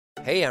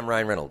Hey, I'm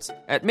Ryan Reynolds.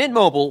 At Mint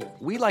Mobile,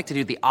 we like to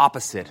do the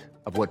opposite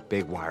of what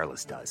Big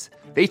Wireless does.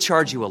 They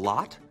charge you a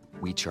lot,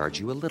 we charge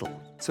you a little.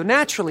 So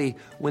naturally,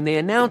 when they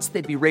announced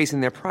they'd be raising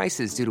their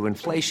prices due to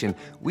inflation,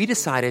 we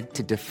decided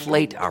to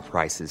deflate our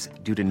prices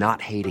due to not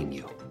hating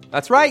you.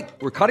 That's right.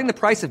 We're cutting the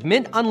price of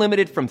Mint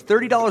Unlimited from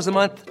 $30 a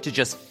month to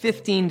just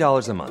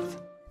 $15 a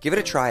month. Give it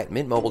a try at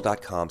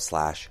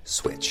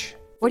mintmobile.com/switch.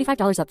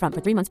 $45 up front for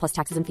 3 months plus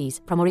taxes and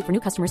fees. Promo rate for new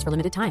customers for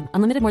limited time.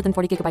 Unlimited more than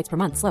 40 gigabytes per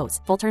month. Slows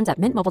full terms at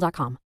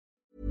mintmobile.com.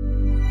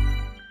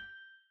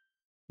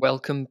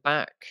 Welcome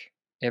back,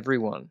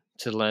 everyone,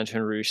 to the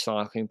Lantern Rouge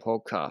Cycling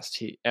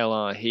Podcast.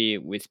 LR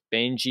here with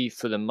Benji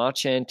for the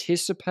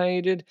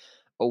much-anticipated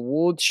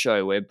awards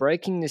show. We're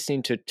breaking this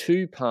into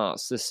two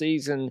parts.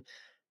 The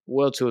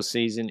World Tour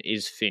season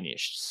is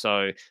finished.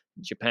 So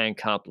Japan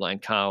Cup,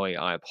 Langkawi,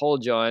 I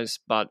apologize,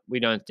 but we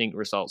don't think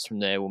results from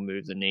there will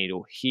move the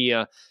needle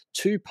here.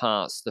 Two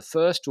parts. The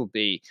first will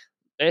be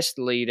best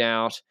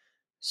lead-out,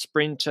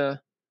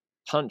 sprinter,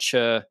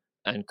 puncher,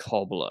 and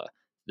cobbler.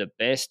 The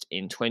best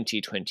in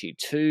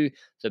 2022,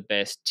 the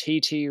best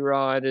TT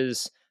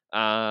riders,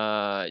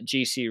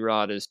 GC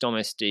riders,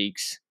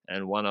 domestiques,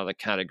 and one other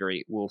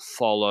category will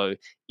follow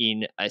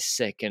in a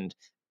second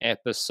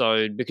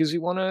episode because we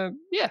want to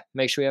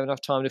make sure we have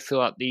enough time to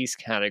fill out these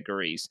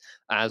categories.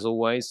 As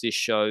always, this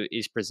show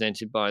is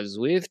presented by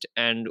Zwift,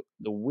 and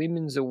the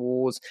Women's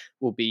Awards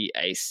will be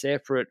a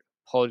separate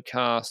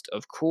podcast,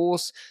 of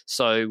course,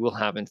 so we'll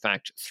have in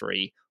fact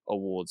 3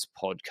 awards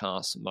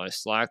podcasts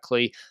most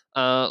likely.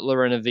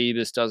 Lorena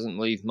Vibas doesn't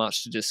leave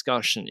much to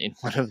discussion in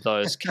one of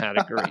those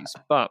categories,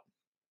 but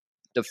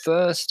the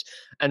first,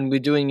 and we're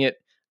doing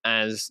it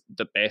as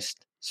the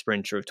best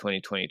sprinter of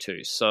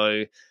 2022,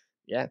 so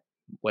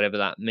whatever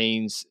that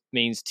means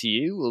to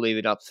you, we'll leave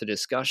it up for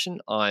discussion.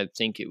 I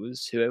think it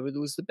was whoever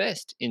was the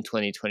best in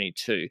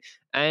 2022.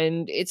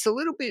 And it's a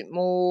little bit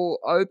more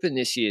open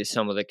this year,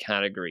 some of the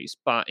categories.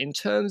 But in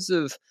terms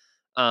of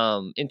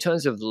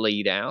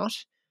lead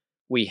out,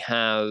 we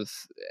have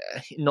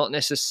not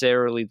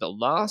necessarily the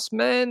last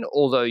man,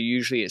 although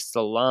usually it's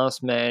the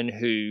last man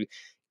who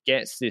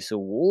gets this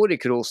award.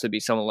 It could also be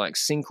someone like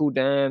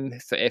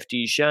Sinkeldam for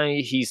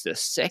FDJ. He's the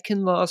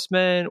second last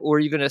man, or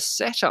even a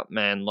setup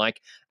man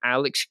like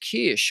Alex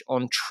Kirsch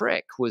on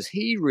Trek. Was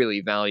he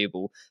really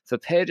valuable for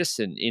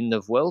Pedersen in the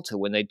Vuelta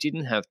when they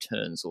didn't have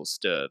Turns or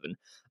Sturven?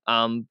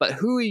 But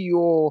who are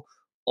your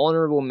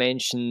honorable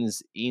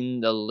mentions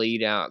in the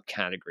lead-out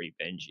category,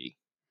 Benji?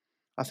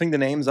 I think the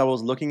names I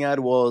was looking at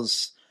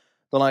was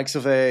the likes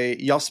of a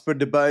Jasper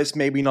de Buys,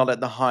 maybe not at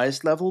the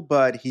highest level,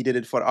 but he did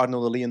it for Arnaud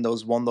Lely in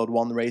those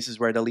 1.1 races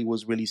where Lely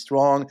was really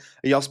strong.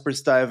 A Jasper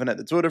Stuyven at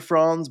the Tour de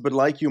France, but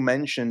like you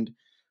mentioned,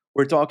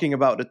 we're talking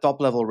about the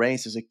top-level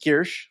races. A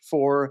Kirsch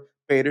for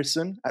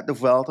Pedersen at the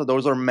Vuelta.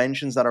 Those are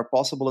mentions that are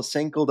possible. A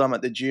Sinkeldam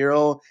at the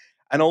Giro.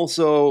 And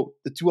also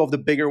the two of the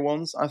bigger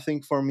ones, I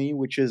think, for me,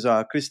 which is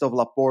Christophe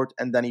Laporte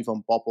and Danny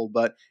van Poppel.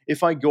 But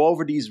if I go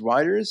over these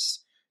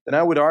riders, then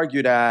I would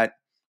argue that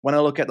when I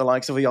look at the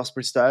likes of a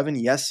Jasper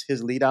Stuyven, yes,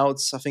 his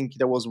leadouts, I think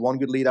there was one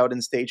good leadout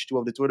in stage 2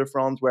 of the Tour de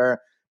France where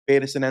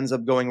Pedersen ends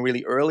up going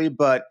really early,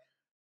 but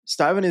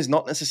Stuyven is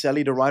not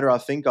necessarily the rider I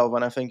think of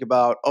when I think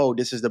about,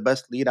 this is the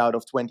best leadout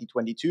of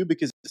 2022,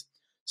 because it's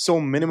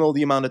so minimal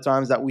the amount of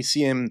times that we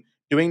see him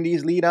doing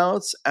these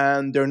leadouts,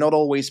 and they're not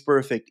always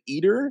perfect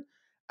either.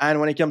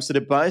 And when it comes to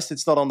the best,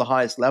 it's not on the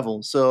highest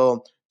level.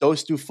 So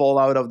those two fall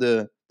out of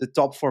the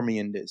top for me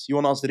in this.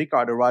 Jonas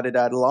Ricard, a rider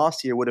that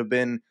last year would have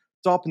been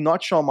top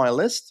notch on my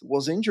list,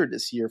 was injured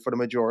this year for the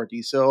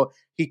majority. So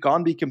he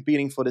can't be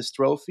competing for this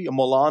trophy. A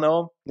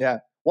Molano,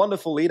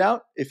 wonderful lead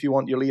out if you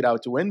want your lead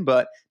out to win,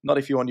 but not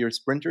if you want your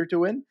sprinter to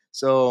win.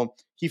 So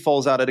he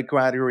falls out of the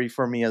category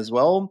for me as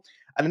well.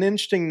 And an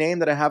interesting name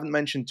that I haven't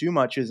mentioned too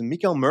much is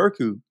Mikkel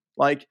Mørkøv.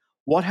 Like,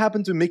 what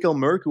happened to Mikkel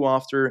Mørkøv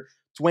after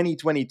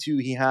 2022?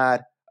 He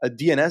had a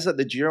DNS at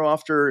the Giro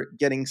after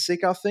getting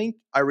sick, I think.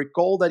 I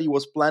recall that he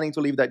was planning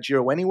to leave that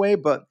Giro anyway,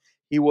 but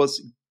he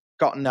was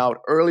gotten out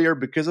earlier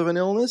because of an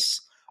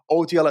illness.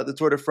 OTL at the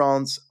Tour de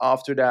France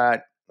after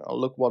that,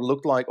 look what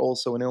looked like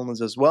also an illness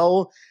as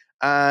well.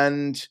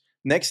 And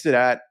next to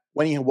that,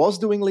 when he was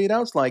doing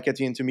leadouts, like at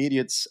the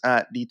intermediates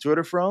at the Tour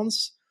de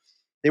France,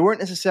 they weren't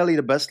necessarily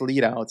the best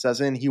leadouts,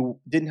 as in he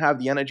didn't have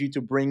the energy to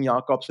bring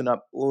Jakobsen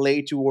up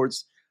late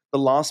towards the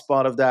last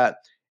part of that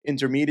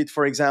intermediate,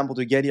 for example,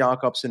 to get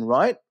Jakobsen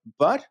right.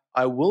 But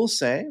I will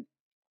say,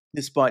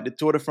 despite the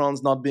Tour de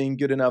France not being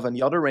good enough and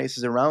the other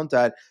races around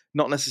that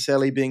not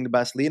necessarily being the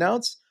best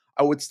leadouts,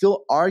 I would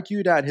still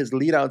argue that his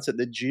leadouts at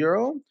the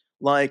Giro,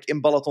 like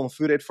in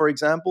Balaton-Furet, for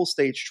example,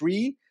 stage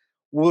 3,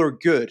 were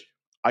good.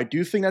 I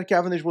do think that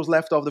Cavendish was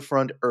left off the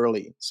front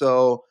early.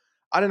 So,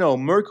 I don't know,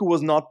 Mørkøv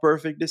was not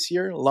perfect this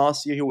year.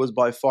 Last year, he was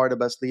by far the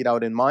best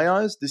leadout in my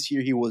eyes. This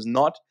year, he was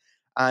not.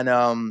 And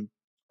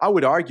I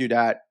would argue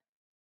that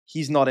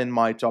he's not in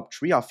my top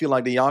 3. I feel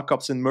like the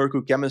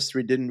Jakobsen-Mørkøv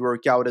chemistry didn't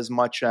work out as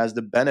much as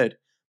the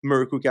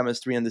Bennett-Mørkøv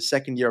chemistry in the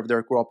second year of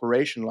their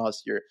cooperation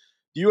last year.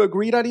 Do you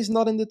agree that he's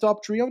not in the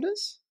top 3 of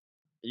this?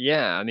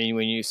 Yeah, I mean,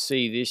 when you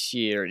see this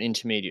year at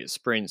intermediate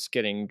sprints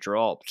getting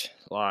dropped,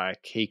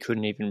 like he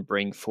couldn't even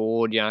bring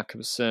forward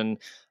Jakobsen.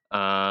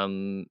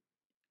 Um,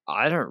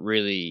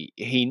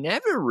 he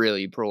never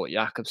really brought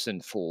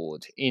Jakobsen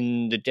forward.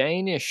 In the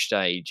Danish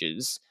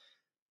stages,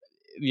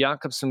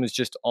 Jakobsen was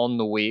just on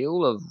the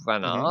wheel of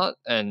Van Hmm. Aert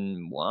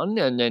and won.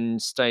 And then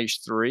stage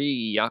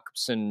 3,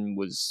 Jakobsen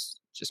was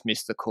just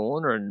missed the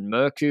corner, and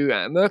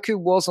Merku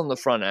was on the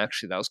front,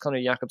 actually. That was kind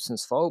of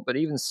Jakobsen's fault. But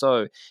even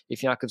so,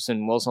 if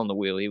Jakobsen was on the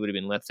wheel, he would have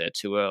been left there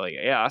too early.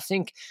 Yeah, I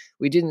think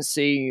we didn't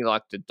see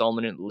like the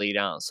dominant lead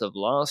outs of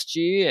last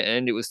year,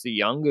 and it was the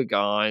younger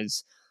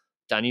guys,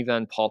 Danny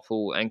Van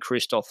Poppel and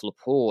Christophe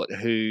Laporte,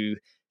 who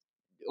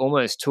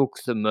almost took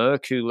the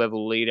Merku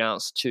level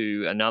leadouts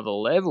to another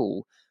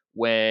level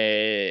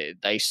where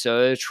they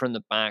surged from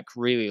the back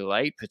really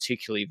late,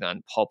 particularly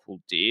Van Poppel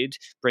did,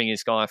 bring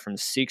his guy from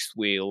sixth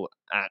wheel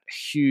at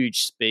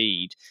huge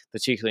speed,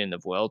 particularly in the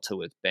Vuelta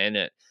with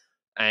Bennett.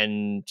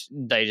 And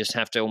they just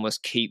have to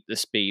almost keep the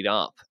speed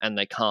up and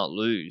they can't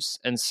lose.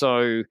 And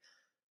so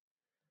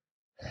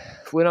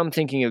when I'm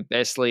thinking of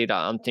best leader,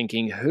 I'm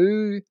thinking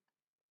who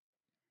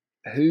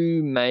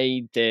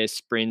made their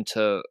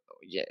sprinter,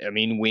 yeah, I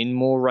mean, win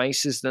more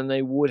races than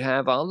they would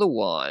have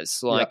otherwise.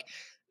 Yeah. Like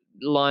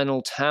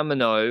Lionel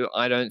Tamino,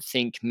 I don't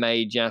think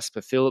made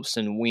Jasper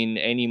Philipsen win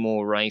any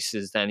more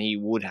races than he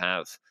would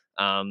have,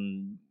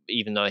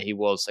 even though he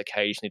was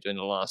occasionally doing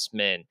the last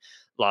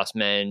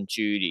man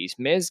duties.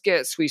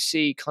 Mezgets we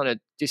see kind of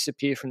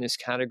disappear from this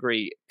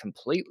category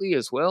completely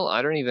as well.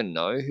 I don't even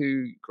know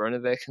who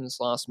Groenewegen's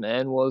last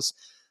man was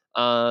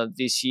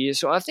this year.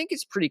 So I think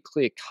it's pretty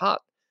clear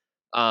cut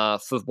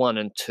for 1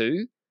 and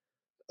 2.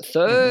 Hmm.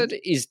 Third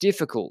is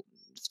difficult.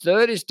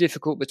 Third is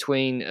difficult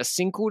between a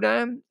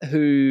Sinkeldam,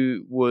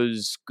 who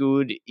was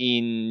good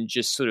in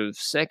just sort of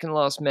second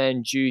last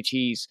man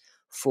duties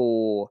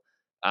for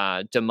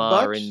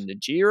Demar But in the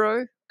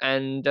Giro,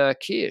 and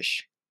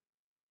Kirsch.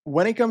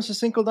 when it comes to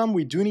Sinkeldam,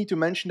 we do need to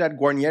mention that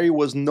Guarnieri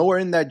was nowhere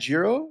in that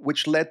Giro,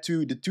 which led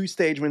to the two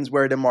stage wins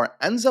where Demar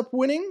ends up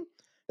winning.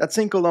 That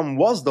Sinkeldam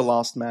was the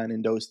last man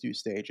in those two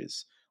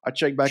stages. I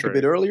checked back a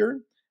bit True. earlier,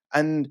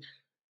 and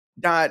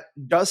that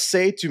does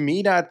say to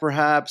me that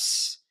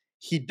perhaps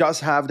he does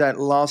have that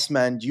last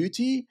man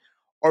duty.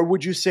 Or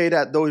would you say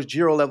that those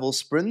Giro level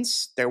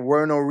sprints, there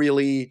were no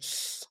really,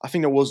 I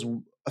think there was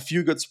a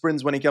few good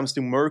sprints when it comes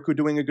to Merku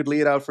doing a good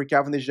lead out for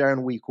Cavendish there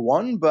in week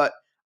 1, but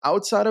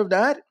outside of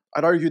that,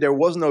 I'd argue there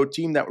was no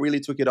team that really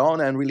took it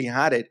on and really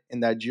had it in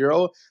that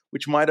Giro,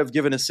 which might have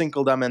given a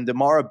Sinkeldam and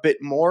Demar a bit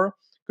more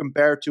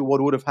compared to what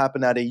would have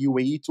happened at a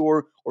UAE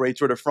Tour or a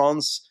Tour de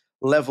France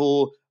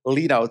level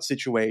lead out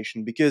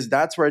situation, because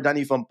that's where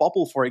Danny Van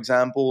Poppel, for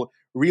example,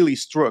 really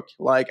struck.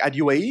 Like at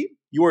UAE,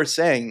 you were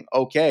saying,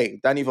 okay,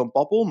 Danny Van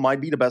Poppel might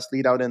be the best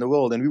lead out in the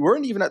world. And we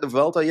weren't even at the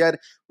Vuelta yet,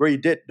 where he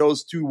did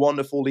those two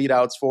wonderful lead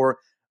outs for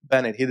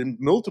Bennett. He did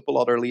multiple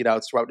other lead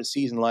outs throughout the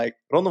season, like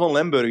Ronde van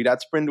Limburg,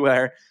 that sprint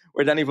where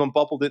Danny Van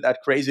Poppel did that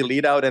crazy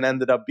lead out and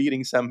ended up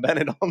beating Sam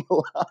Bennett on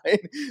the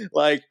line.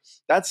 Like,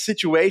 that's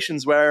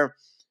situations where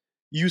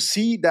you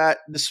see that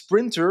the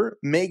sprinter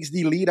makes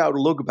the lead out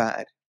look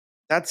bad.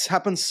 That's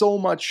happened so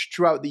much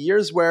throughout the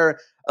years where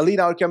a lead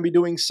out can be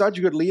doing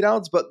such good lead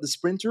outs, but the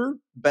sprinter,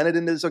 Bennett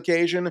in this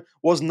occasion,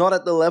 was not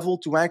at the level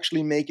to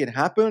actually make it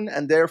happen.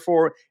 And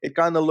therefore, it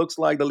kind of looks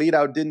like the lead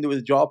out didn't do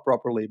his job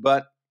properly.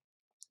 But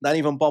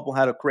Danny Van Poppel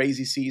had a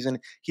crazy season.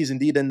 He's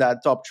indeed in that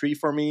top 3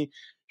 for me.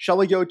 Shall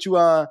we go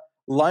to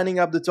lining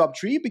up the top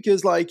 3?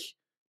 Because, like,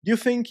 do you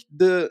think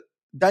the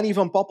Danny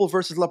Van Poppel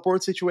versus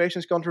Laporte situation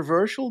is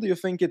controversial? Do you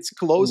think it's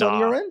close on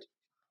your Nah, end?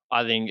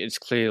 I think it's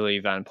clearly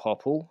Van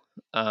Poppel,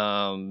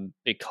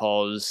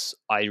 because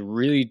I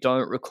really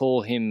don't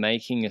recall him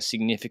making a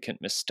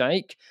significant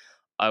mistake.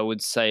 I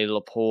would say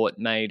Laporte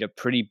made a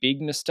pretty big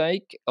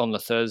mistake on the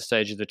third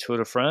stage of the Tour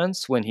de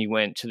France when he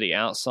went to the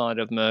outside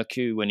of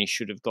Merku when he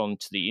should have gone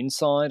to the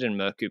inside, and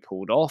Merku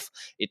pulled off.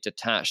 It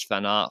detached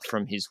Van Aert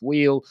from his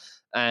wheel,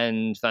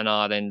 and Van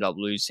Aert ended up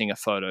losing a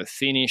photo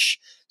finish.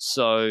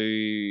 So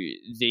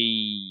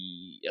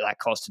that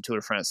cost a Tour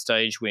de France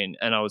stage win.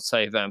 And I would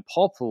say Van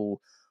Poppel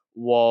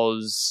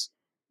was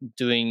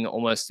doing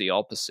almost the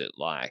opposite.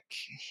 Like,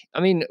 I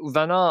mean,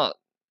 Van Aert,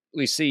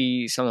 we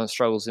see sometimes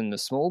struggles in the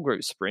small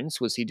group sprints.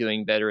 Was he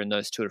doing better in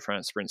those Tour de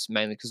France sprints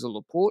mainly because of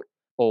Laporte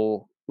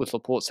or with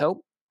Laporte's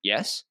help?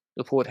 Yes,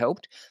 Laporte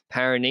helped.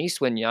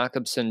 Paris-Nice, when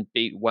Jakobsen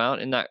beat Wout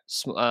in that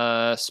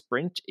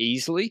sprint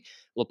easily,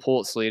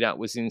 Laporte's lead out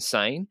was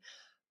insane.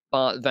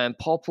 But Van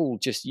Poppel,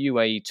 just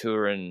UAE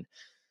Tour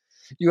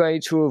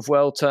of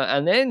Vuelta,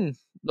 and then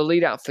the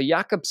lead out for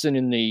Jakobsen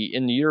in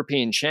the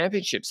European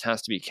Championships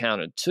has to be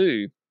counted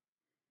too.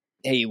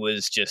 He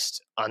was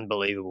just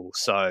unbelievable.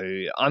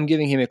 So I'm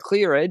giving him a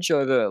clear edge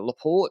over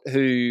Laporte,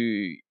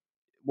 who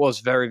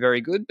was very,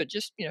 very good, but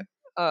just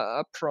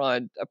a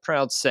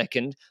proud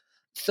second.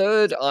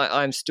 Third,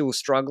 I'm still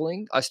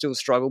struggling. I still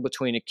struggle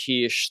between a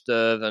Kirsch,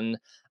 Sturven,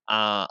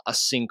 a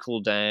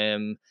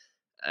Sinkeldam,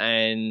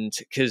 and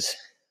because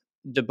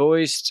De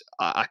Boist,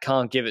 I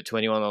can't give it to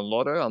anyone on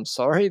Lotto. I'm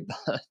sorry,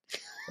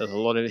 but There's a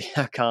lot of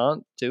I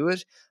can't do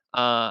it.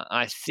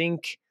 I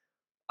think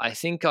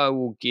I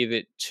will give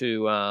it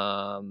to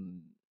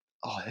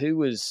who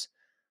was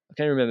I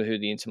can't remember who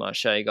the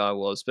Intermarché guy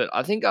was, but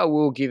I think I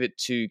will give it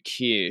to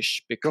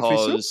Kirsch Coffee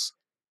soup? because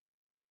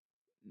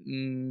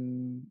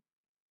mm,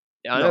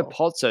 I know No.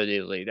 Pozzo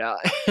did lead out.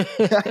 And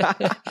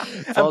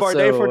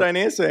Bardet for Pozzo,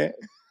 Dainese.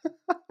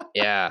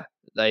 yeah,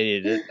 they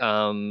did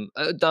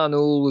it.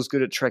 Darnell was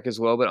good at Trek as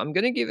well, but I'm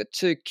going to give it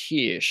to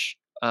Kirsch,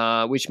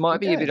 which might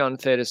be a bit Okay.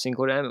 unfair to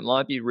Sinkeldam. It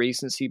might be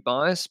recency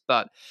bias,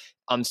 but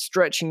I'm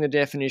stretching the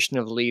definition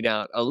of lead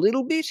out a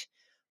little bit.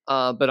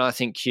 But I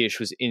think Kirsch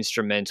was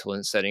instrumental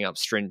in setting up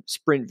sprint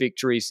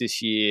victories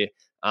this year,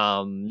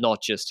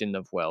 not just in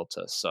the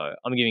Vuelta. So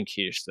I'm giving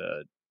Kirsch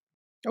third.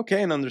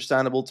 Okay, an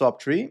understandable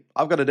top three.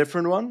 I've got a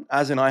different one,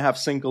 as in I have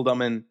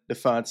Sinkeldam in the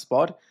third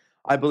spot.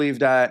 I believe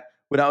that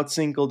without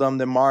Sinkeldam,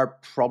 the Mar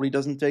probably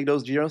doesn't take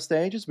those Giro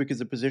stages because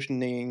the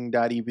positioning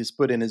that he was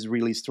put in is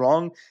really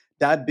strong.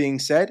 That being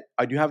said,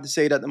 I do have to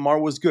say that the Mar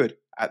was good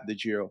at the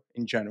Giro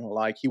in general.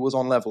 Like, he was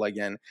on level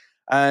again.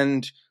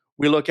 And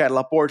we look at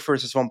Laporte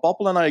versus Van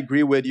Poppel, and I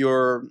agree with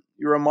your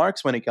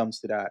remarks when it comes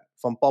to that.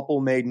 Van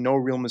Poppel made no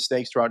real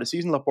mistakes throughout the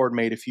season. Laporte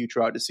made a few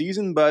throughout the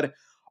season, but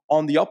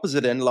on the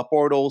opposite end,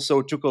 Laporte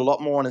also took a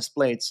lot more on his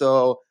plate.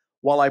 So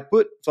while I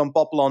put Van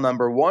Poppel on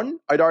number one,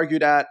 I'd argue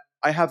that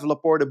I have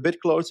Laporte a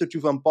bit closer to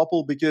Van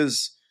Poppel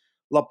because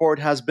Laporte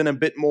has been a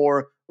bit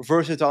more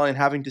versatile in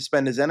having to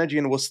spend his energy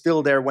and was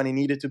still there when he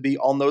needed to be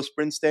on those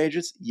sprint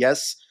stages.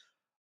 Yes,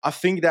 I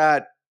think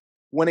that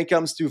when it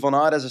comes to Van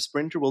Aert as a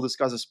sprinter, we'll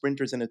discuss the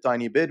sprinters in a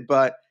tiny bit,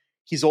 but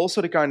he's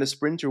also the kind of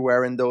sprinter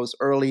where in those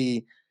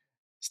early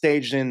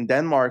staged in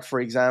Denmark, for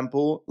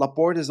example,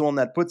 Laporte is the one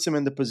that puts him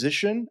in the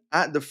position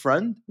at the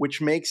front, which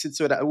makes it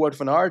so that Wout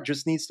van Aert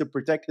just needs to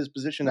protect his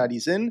position that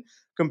he's in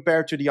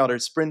compared to the other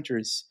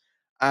sprinters.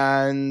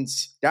 And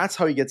that's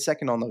how he gets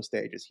second on those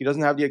stages. He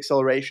doesn't have the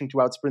acceleration to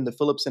outsprint the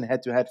Philipsen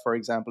head-to-head, for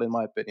example, in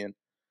my opinion.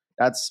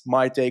 That's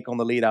my take on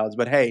the leadouts.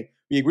 But hey,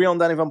 we agree on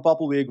Danny Van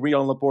Poppel, we agree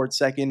on Laporte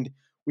second.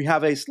 We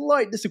have a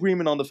slight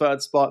disagreement on the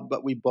third spot,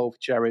 but we both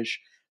cherish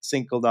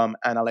Sinkeldam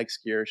and Alex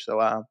Kirsch.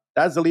 So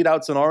that's the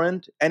leadouts on our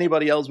end.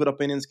 Anybody else with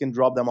opinions can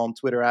drop them on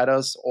Twitter at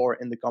us or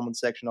in the comment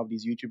section of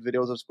these YouTube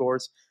videos, of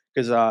course,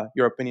 because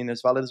your opinion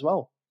is valid as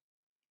well.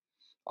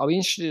 I'll be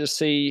interested to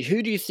see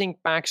who do you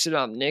think backs it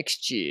up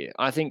next year.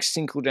 I think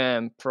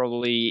Sinkeldam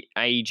probably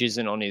age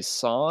isn't on his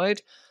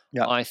side.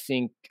 Yeah. I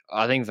think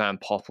Van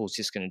Poppel's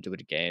just going to do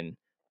it again.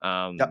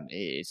 Yeah.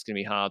 It's going to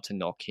be hard to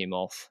knock him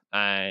off,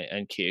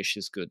 and Kirsch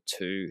is good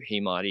too.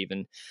 He might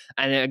even,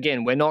 and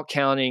again, we're not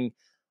counting.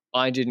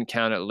 I didn't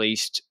count at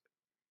least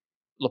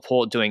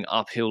Laporte doing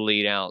uphill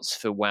leadouts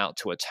for Wout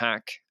to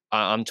attack.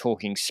 I'm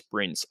talking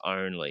sprints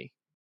only.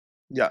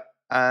 Yeah.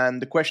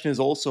 And the question is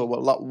also,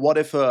 well, what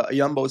if a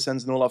Jumbo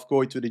sends an Olaf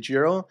Koy to the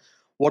Giro?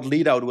 What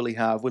lead out will he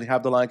have? Will he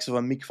have the likes of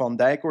a Mick van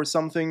Dijk or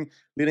something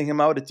leading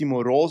him out, a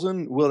Timo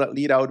Rosen? Will that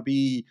lead out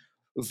be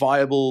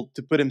viable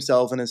to put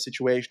himself in a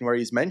situation where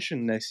he's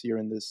mentioned next year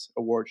in this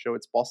award show?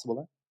 It's possible.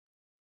 Eh?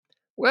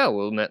 Well,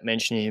 we'll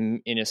mention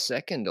him in a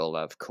second,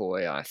 Olav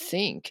Koy, I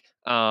think.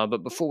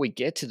 But before we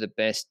get to the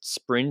best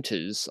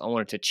sprinters, I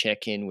wanted to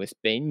check in with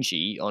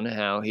Benji on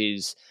how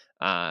his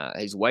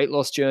weight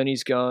loss journey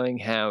is going,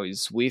 how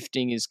his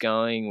Zwifting is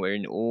going. We're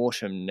in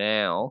autumn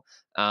now.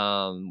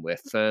 We're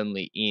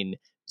firmly in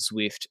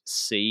Zwift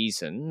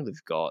season.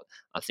 We've got,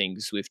 I think,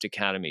 Zwift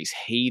Academy's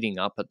heating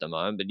up at the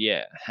moment. But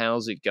yeah,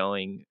 how's it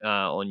going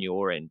on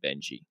your end,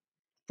 Benji?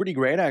 Pretty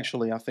great,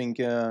 actually. I think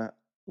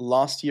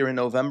last year in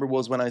November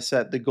was when I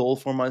set the goal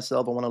for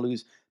myself. I want to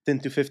lose 10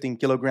 to 15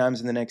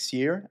 kilograms in the next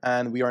year.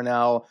 And we are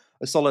now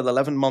a solid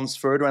 11 months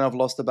further, and I've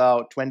lost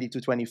about 20 to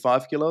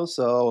 25 kilos.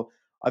 So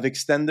I've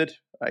expanded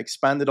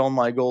on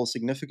my goal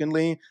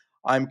significantly.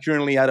 I'm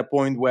currently at a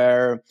point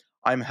where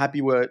I'm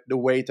happy with the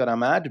weight that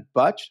I'm at,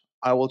 but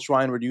I will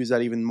try and reduce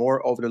that even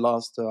more over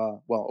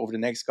over the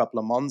next couple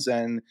of months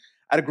and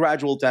at a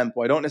gradual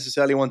tempo. I don't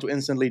necessarily want to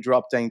instantly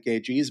drop 10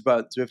 kgs,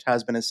 but Zwift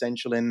has been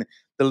essential in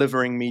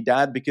delivering me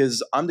that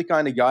because I'm the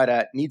kind of guy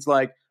that needs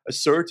like a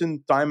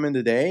certain time in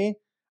the day.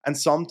 And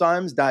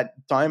sometimes that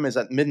time is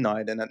at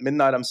midnight. And at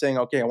midnight, I'm saying,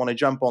 okay, I want to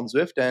jump on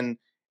Zwift. And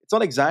it's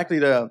not exactly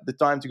the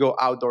time to go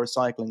outdoor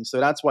cycling. So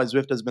that's why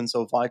Zwift has been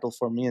so vital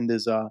for me in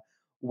this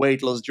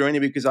weight loss journey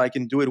because I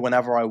can do it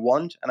whenever I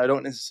want. And I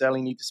don't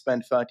necessarily need to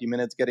spend 30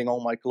 minutes getting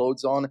all my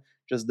clothes on,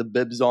 just the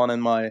bibs on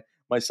and my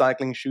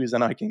cycling shoes,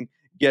 and I can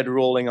get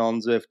rolling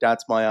on Zwift.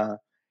 That's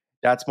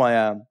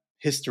my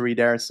history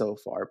there so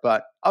far.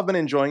 But I've been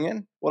enjoying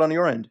it. What on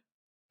your end?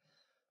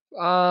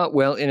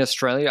 Well, in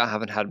Australia, I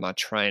haven't had my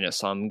trainer,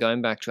 so I'm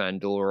going back to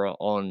Andorra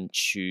on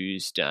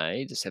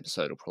Tuesday. This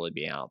episode will probably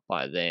be out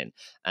by then.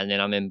 And then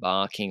I'm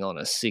embarking on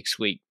a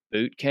 6-week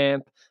boot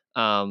camp.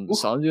 So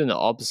I'm doing the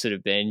opposite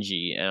of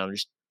Benji, and I'm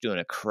just doing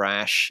a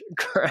crash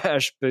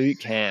boot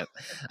camp,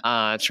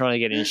 trying to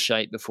get in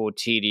shape before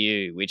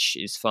TDU, which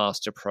is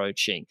fast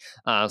approaching.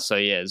 So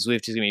yeah,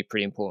 Zwift is going to be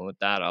pretty important with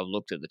that. I've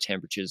looked at the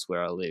temperatures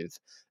where I live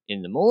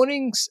in the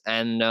mornings,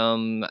 and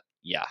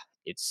yeah,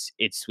 it's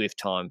Zwift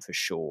time for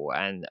sure.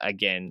 And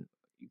again,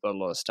 you've got a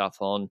lot of stuff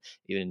on,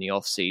 even in the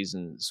off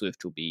season,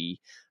 Zwift will be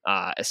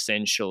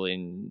essential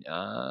in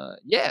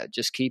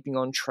just keeping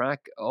on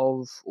track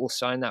of or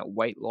starting that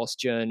weight loss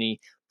journey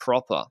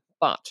proper.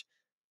 But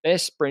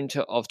best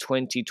sprinter of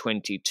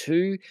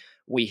 2022,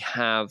 we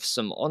have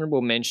some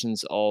honourable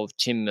mentions of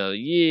Tim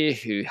Merlier,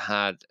 who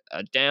had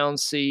a down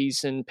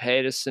season,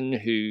 Pedersen,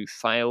 who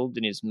failed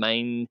in his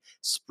main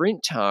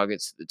sprint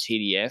targets at the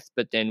TDF,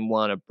 but then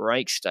won a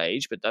break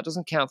stage, but that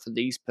doesn't count for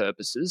these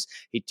purposes.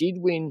 He did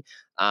win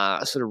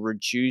sort of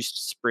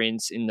reduced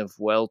sprints in the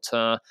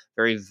Vuelta,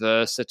 very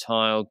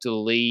versatile.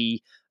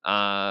 Deli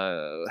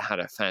had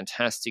a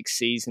fantastic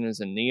season as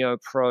a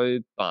neo-pro,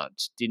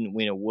 but didn't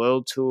win a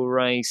World Tour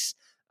race.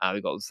 We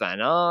got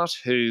Van Aert,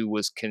 who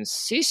was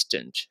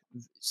consistent,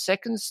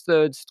 seconds,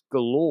 thirds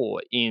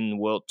galore in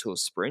World Tour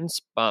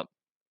sprints, but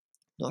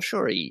not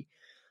sure he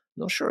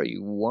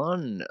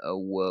won a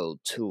World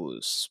Tour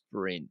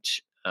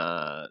sprint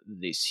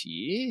this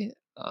year.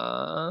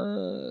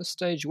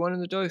 Stage 1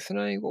 in the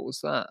Dauphiné. What was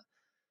that?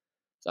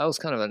 That was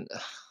kind of an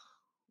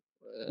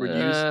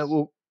Reduced.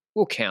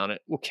 We'll count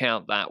it. We'll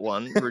count that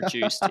one,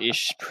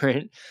 reduced-ish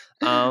sprint.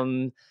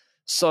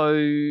 So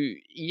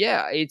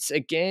yeah, it's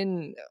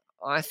again,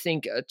 I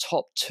think, a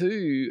top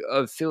two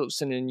of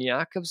Philipsen and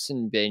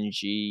Jakobsen,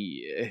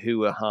 Benji,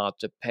 who are hard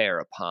to pair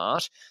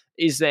apart.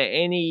 Is there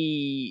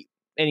any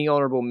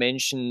honourable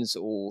mentions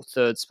or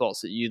third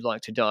spots that you'd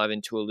like to dive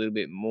into a little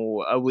bit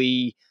more?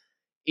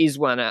 Is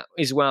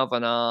Wout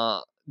van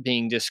Aert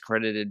being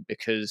discredited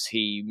because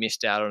he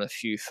missed out on a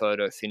few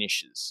photo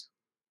finishes?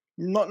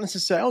 Not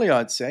necessarily,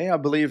 I'd say. I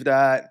believe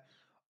that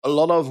a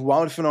lot of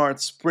Wout van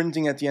Aert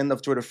sprinting at the end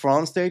of Tour de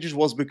France stages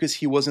was because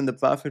he was in the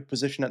perfect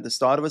position at the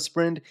start of a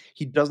sprint.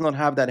 He does not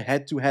have that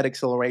head-to-head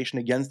acceleration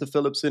against the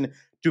Philipsen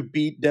to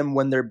beat them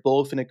when they're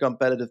both in a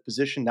competitive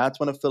position. That's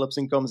when a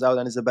Philipsen comes out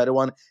and is a better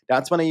one.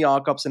 That's when a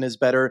Jakobsen is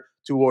better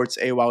towards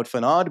a Wout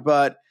van Aert.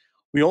 But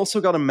we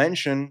also got to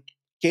mention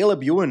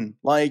Caleb Ewan.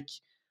 Like,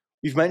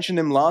 we've mentioned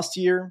him last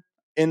year.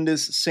 In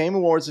this same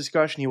awards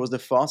discussion, he was the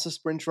fastest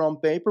sprinter on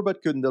paper,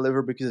 but couldn't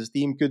deliver because his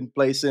team couldn't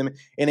place him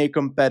in a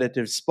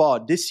competitive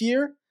spot. This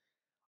year,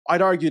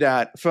 I'd argue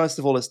that, first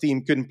of all, his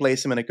team couldn't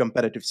place him in a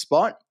competitive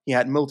spot. He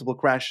had multiple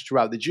crashes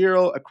throughout the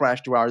Giro, a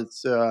crash throughout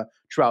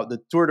the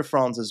Tour de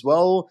France as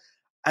well.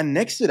 And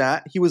next to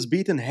that, he was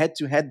beaten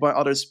head-to-head by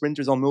other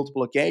sprinters on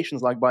multiple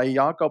occasions, like by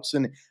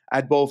Jakobsen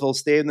at both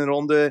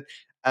Elsteden-Ronde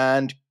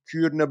and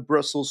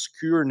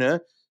Kuurne-Brussels-Kuurne.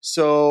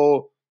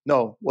 So,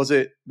 no, was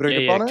it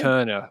Brugge-Panne? Yeah,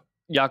 Kuurne.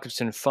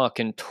 Jakobsen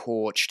fucking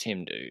torched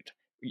him, dude.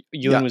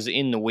 Ewan was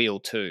in the wheel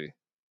too.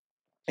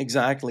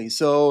 Exactly.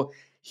 So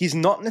he's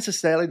not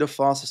necessarily the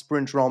fastest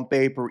sprinter on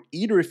paper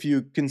either if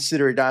you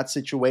consider that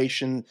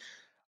situation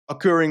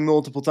occurring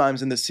multiple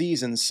times in the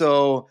season.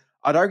 So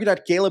I'd argue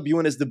that Caleb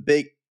Ewan is the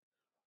big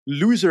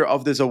loser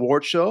of this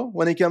award show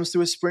when it comes to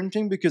his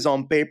sprinting, because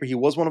on paper he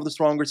was one of the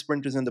stronger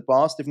sprinters in the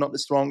past, if not the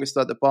strongest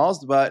at the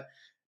past. But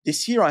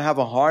this year I have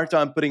a hard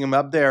time putting him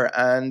up there,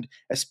 and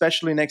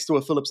especially next to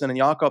a Philipsen and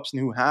Jakobsen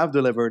who have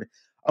delivered.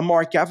 A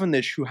Mark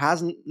Cavendish who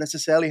hasn't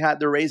necessarily had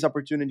the race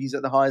opportunities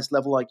at the highest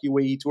level like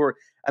UAE Tour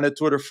and a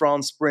Tour de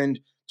France sprint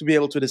to be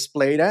able to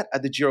display that.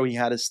 At the Giro he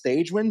had a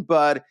stage win,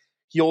 but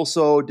he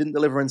also didn't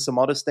deliver in some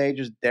other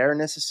stages there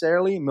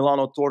necessarily.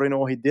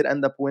 Milano-Torino he did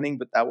end up winning,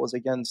 but that was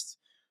against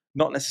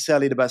not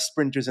necessarily the best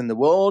sprinters in the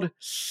world.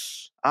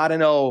 I don't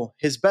know.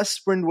 His best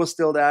sprint was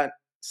still that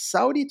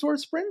Saudi Tour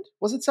sprint?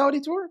 Was it Saudi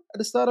Tour at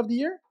the start of the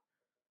year?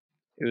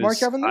 It was, Mark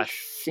Cavendish?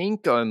 I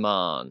think,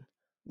 Oman.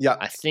 Yeah.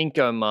 I think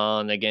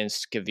Oman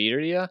against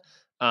Gaviria.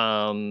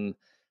 I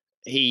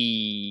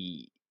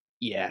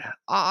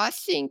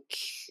think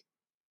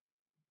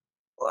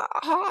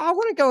I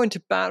want to go into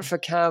bat for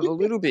Cav a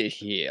little bit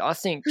here. I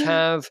think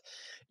Cav,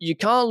 you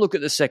can't look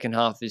at the second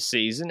half of this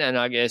season, and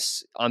I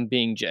guess I'm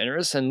being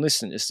generous. And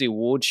listen, it's the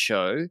awards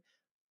show.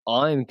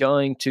 I'm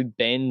going to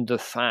bend the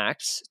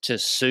facts to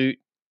suit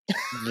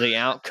the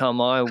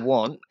outcome I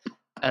want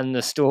and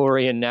the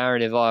story and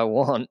narrative I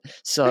want.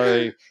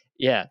 So,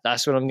 yeah,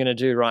 that's what I'm going to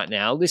do right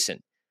now.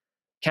 Listen,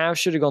 Cav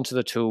should have gone to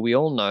the Tour. We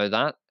all know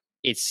that.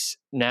 It's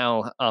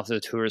now after the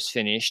Tour is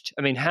finished.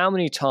 I mean, how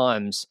many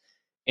times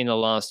in the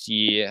last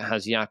year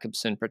has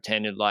Jakobsen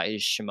pretended like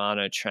his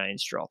Shimano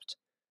chains dropped,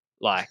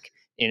 like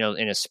in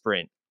a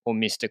sprint, or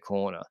missed a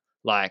corner?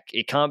 Like,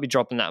 it can't be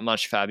dropping that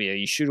much, Fabio.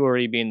 You should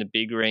already be in the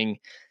big ring.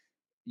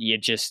 You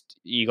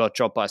got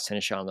dropped by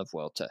Seneschal in the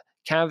Vuelta.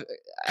 Cav,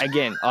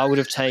 again, I would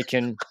have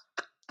taken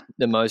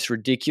the most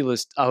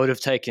ridiculous. I would have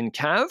taken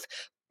Cav,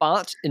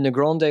 but in the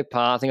Grand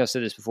Depart, I think I've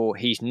said this before,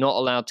 he's not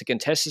allowed to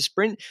contest the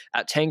sprint.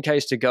 At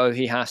 10Ks to go,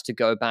 he has to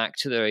go back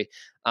to the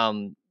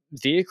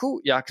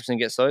vehicle. Jakobsen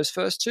gets those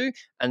first two,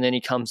 and then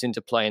he comes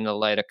into play in the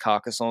later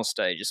Carcassonne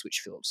stages,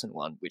 which Philipsen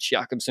won, which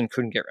Jakobsen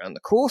couldn't get around the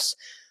course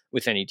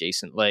with any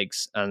decent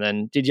legs. And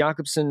then did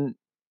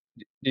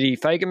he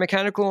fake a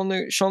mechanical on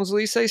the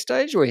Champs-Elysees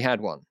stage, or he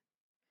had one?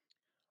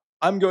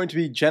 I'm going to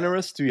be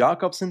generous to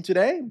Jakobsen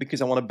today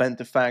because I want to bend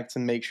the facts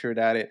and make sure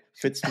that it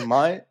fits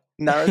my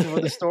narrative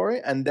of the story,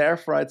 and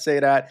therefore I'd say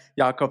that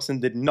Jakobsen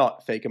did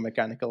not fake a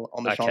mechanical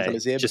on the Okay,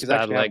 Champs-Élysées just because I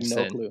bad actually have legs no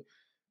then. clue.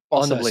 Oh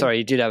no, Possibly. sorry,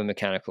 he did have a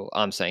mechanical.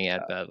 I'm saying he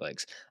had bad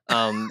legs.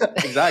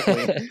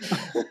 Exactly.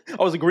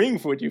 I was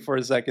agreeing with you for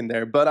a second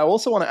there, but I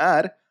also want to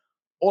add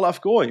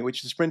Olaf Goy, which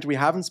is a sprinter we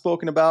haven't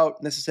spoken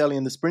about necessarily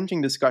in the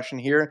sprinting discussion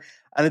here,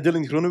 and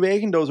Dylan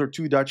Groenewegen. Those are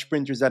two Dutch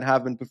sprinters that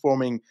have been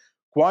performing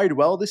quite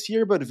well this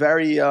year, but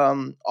very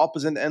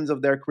opposite ends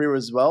of their career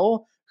as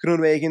well.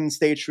 Groenewegen,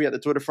 stage 3 at the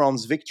Tour de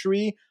France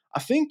victory. I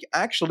think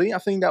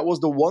that was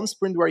the one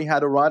sprint where he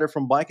had a rider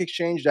from Bike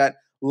Exchange that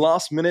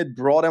last minute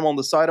brought him on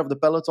the side of the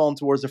peloton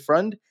towards the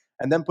front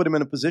and then put him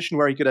in a position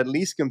where he could at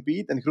least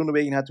compete. And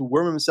Groenewegen had to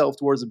worm himself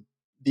towards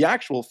the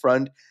actual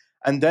front.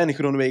 And then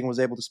Groenewegen was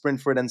able to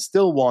sprint for it and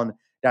still won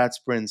that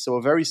sprint. So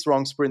a very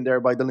strong sprint there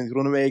by Dylan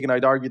Groenewegen.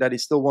 I'd argue that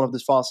he's still one of the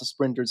fastest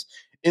sprinters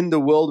in the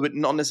world, with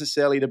not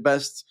necessarily the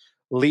best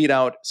lead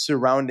out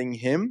surrounding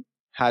him.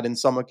 Had in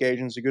some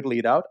occasions a good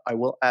lead out. I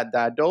will add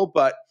that though,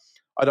 but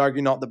I'd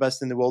argue not the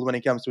best in the world when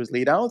it comes to his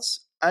lead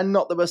outs, and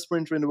not the best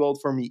sprinter in the world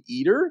for me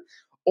either.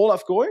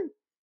 Olaf Koy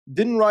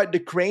didn't ride the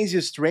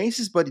craziest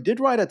races, but he did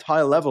ride at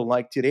high level,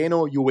 like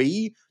Tirreno,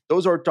 UAE.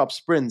 Those are top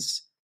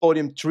sprints.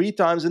 Podium 3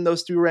 times in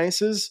those 2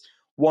 races.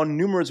 Won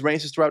numerous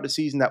races throughout the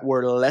season that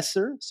were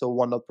lesser, so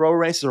 1.pro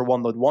races or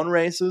 1.1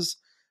 races.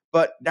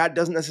 But that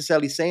doesn't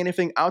necessarily say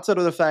anything outside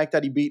of the fact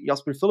that he beat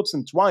Jasper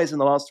Philipsen twice in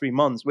the last 3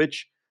 months,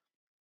 which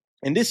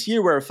in this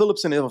year where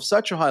Philipsen is of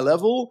such a high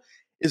level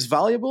is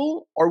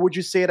valuable? Or would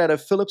you say that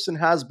if Philipsen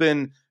has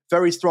been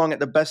very strong at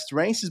the best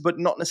races, but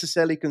not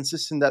necessarily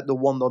consistent at the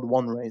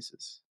 1.1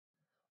 races?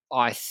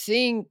 I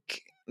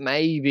think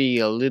maybe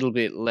a little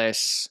bit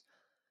less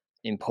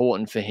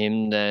important for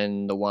him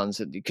than the ones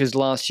that, because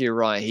last year,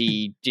 right,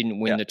 he didn't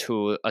win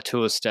Yeah. a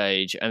tour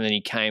stage, and then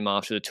he came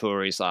after the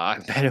tour. He's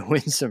like, I better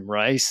win some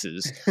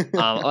races.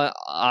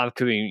 I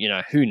could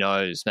be, who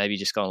knows? Maybe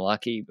just got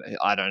unlucky. But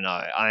I don't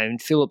know.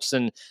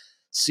 Philipsen,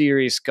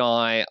 serious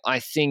guy. I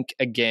think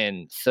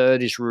again,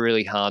 third is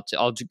really hard to.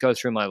 I'll go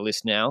through my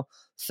list now.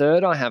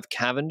 Third, I have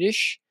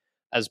Cavendish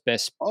as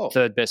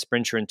third best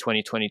sprinter in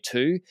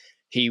 2022.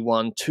 He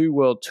won 2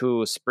 World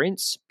Tour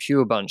sprints,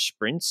 pure bunch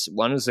sprints.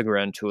 One was the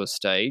Grand Tour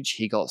stage.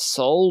 He got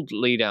sold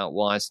lead out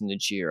wise in the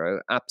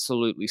Giro,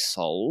 absolutely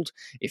sold.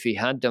 If he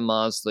had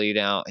Damar's lead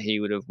out, he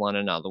would have won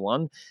another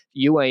one.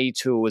 UAE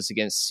Tour was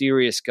against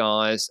serious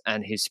guys,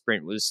 and his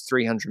sprint was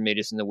 300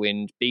 meters in the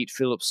wind. Beat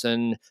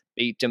Philipsen,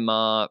 beat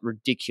Damar,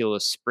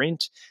 ridiculous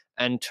sprint.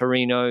 And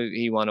Torino,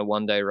 he won a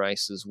one-day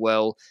race as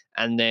well.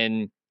 And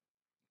then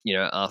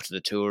after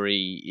the tour,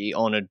 he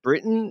honoured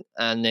Britain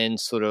and then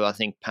sort of, I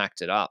think,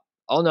 packed it up.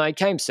 Oh, no, he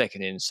came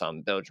second in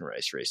some Belgian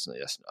race recently.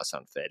 That's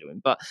unfair to him.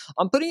 But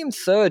I'm putting him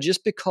third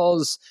just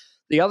because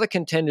the other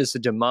contenders are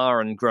Damar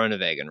and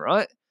Groenewegen,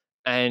 right?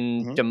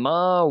 And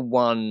Damar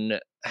won,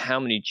 how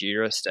many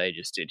Giro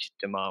stages did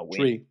Damar win?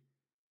 3.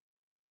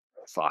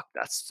 Fuck,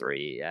 that's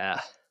 3,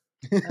 yeah.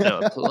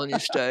 No, pull on your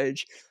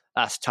stage.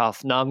 That's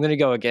tough. No, I'm going to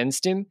go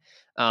against him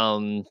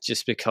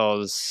just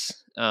because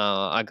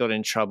I got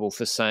in trouble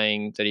for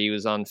saying that he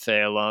was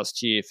unfair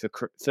last year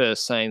for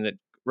saying that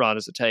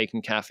riders are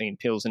taking caffeine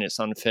pills and it's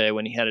unfair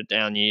when he had a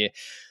down year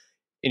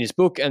in his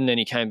book, and then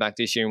he came back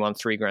this year and won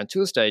 3 Grand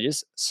Tour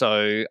stages.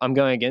 So I'm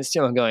going against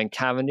him. I'm going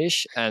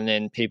Cavendish, and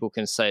then people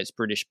can say it's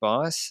British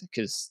bias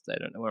because they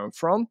don't know where I'm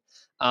from.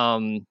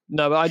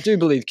 No, but I do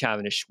believe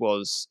Cavendish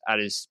was at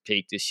his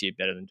peak this year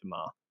better than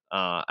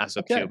Damar as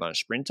a pure bunch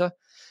sprinter.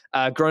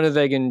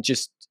 Groenewegen,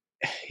 just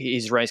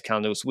his race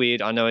calendar was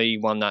weird. I know he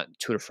won that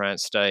Tour de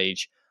France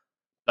stage,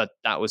 but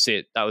that was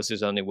it. That was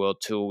his only World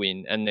Tour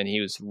win, and then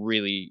he was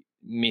really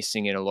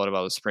missing in a lot of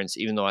other sprints,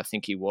 even though I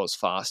think he was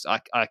fast.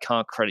 I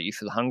can't credit you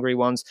for the Hungary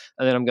ones.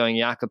 And then I'm going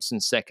Jakobsen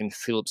second,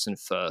 Philipsen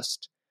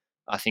first.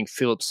 I think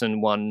Philipsen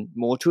won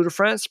more Tour de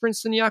France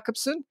sprints than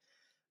Jakobsen,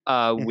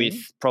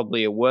 with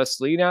probably a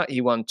worse lead out.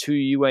 He won 2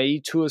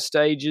 UAE Tour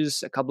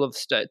stages, a couple of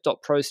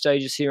top pro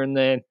stages here and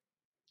there.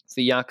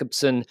 For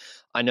Jakobsen,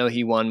 I know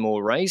he won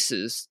more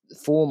races,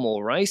 4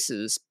 more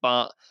races,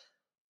 but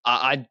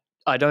I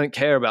don't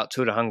care about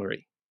Tour de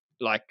Hungary,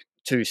 like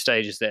 2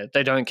 stages there.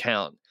 They don't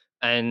count.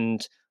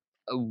 And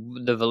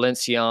the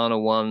Valenciana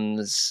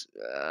ones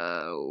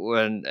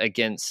were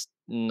against,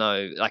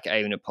 like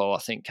Evenepoel, I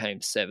think,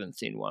 came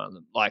 7th in one of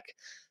them. Like,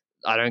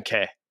 I don't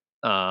care.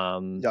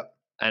 Yep.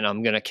 And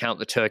I'm going to count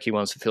the Turkey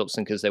ones for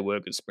Philipsen because there were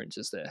good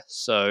sprinters there.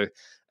 So,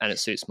 and it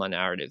suits my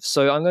narrative.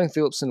 So I'm going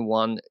Philipsen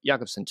 1,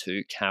 Jakobsen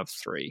 2, Cav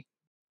 3.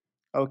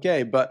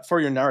 Okay, but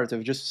for your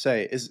narrative, just to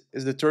say, is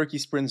the Turkey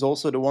sprints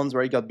also the ones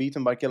where he got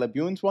beaten by Caleb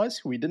Ewan twice,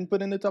 who we didn't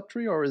put in the top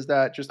 3, or is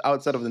that just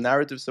outside of the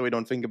narrative so we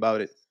don't think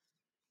about it?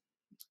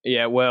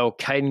 Yeah, well,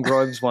 Caden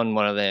Groves won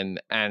one of them,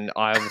 and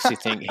I obviously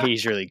think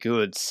he's really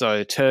good.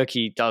 So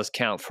Turkey does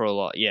count for a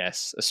lot,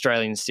 yes.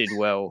 Australians did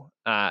well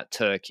at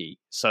Turkey.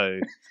 So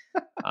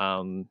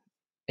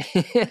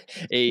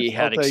he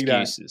had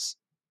excuses.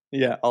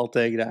 Yeah, I'll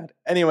take that.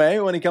 Anyway,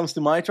 when it comes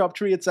to my top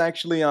 3, it's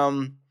actually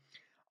I'm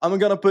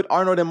going to put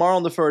Arnaud Demar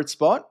on the 3rd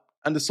spot.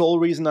 And the sole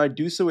reason I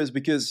do so is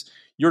because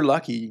you're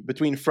lucky.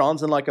 Between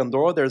France and like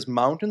Andorra, there's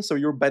mountains, so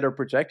you're better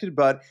protected.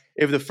 But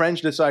if the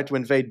French decide to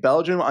invade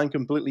Belgium, I'm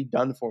completely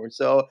done for.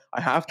 So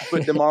I have to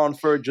put Demar on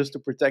third just to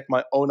protect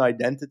my own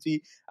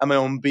identity and my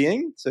own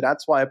being. So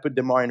that's why I put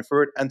Demar in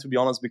third. And to be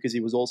honest, because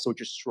he was also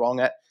just strong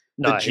at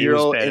the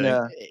Giro in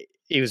a...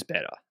 He was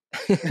better.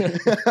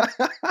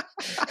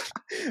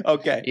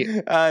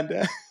 Okay.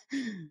 And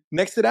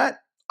next to that,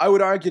 I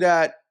would argue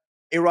that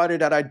a rider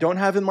that I don't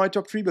have in my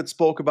top 3 but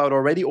spoke about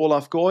already,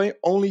 Olaf Koy,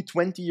 only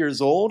 20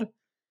 years old.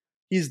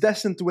 He's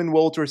destined to win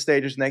World Tour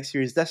stages next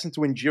year. He's destined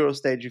to win Giro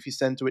stage if he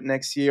sent to it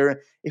next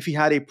year. If he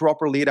had a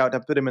proper lead-out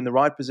that put him in the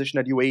right position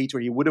at UAE Tour,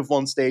 he would have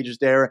won stages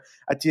there.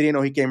 At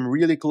Tirreno, he came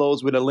really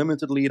close with a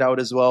limited lead-out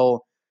as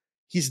well.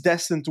 He's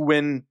destined to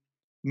win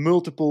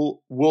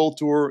multiple World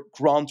Tour,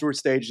 Grand Tour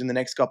stages in the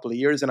next couple of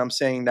years. And I'm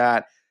saying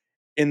that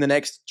in the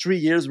next 3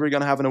 years, we're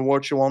going to have an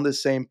award show on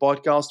this same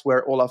podcast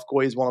where Olaf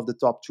Koy is one of the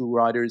top 2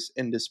 riders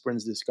in this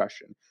sprints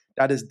discussion.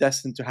 That is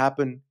destined to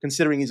happen,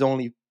 considering he's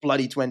only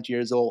bloody 20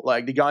 years old.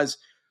 Like, the guy's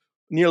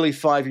nearly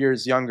 5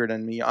 years younger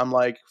than me. I'm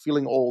like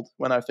feeling old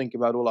when I think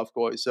about Olaf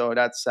Koy, so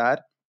that's sad.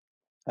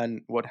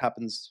 And what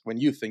happens when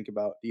you think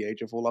about the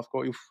age of Olaf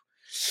Koy?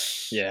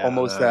 Yeah,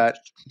 almost at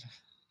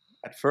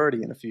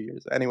 30 in a few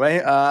years.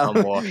 Anyway,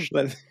 I'm washed.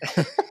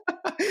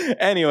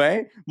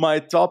 Anyway, my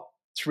top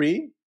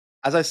 3,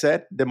 as I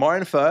said, Demar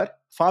in third,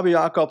 Fabio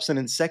Jakobsen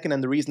in second,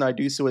 and the reason I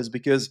do so is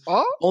because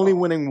only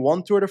winning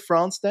one Tour de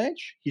France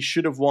stage, he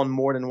should have won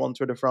more than one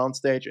Tour de France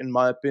stage, in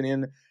my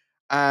opinion.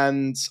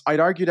 And I'd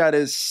argue that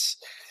is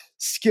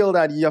skill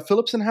that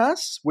Philipsen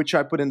has, which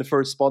I put in the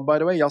first spot, by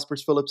the way. Jasper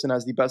Philipsen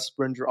as the best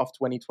sprinter of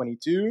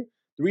 2022.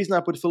 The reason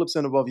I put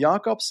Philipsen above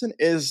Jakobsen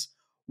is,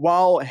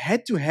 while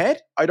head-to-head,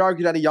 I'd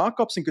argue that a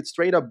Jakobsen could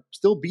straight up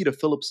still beat a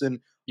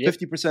Philipsen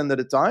 50% of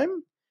the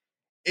time.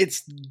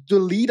 It's the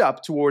lead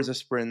up towards the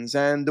sprints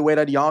and the way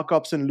that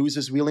Jakobsen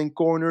loses wheeling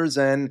corners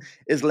and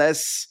is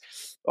less...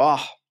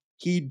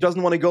 he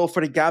doesn't want to go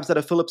for the gaps that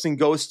a Philipsen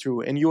goes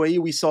through. In UAE,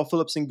 we saw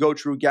Philipsen go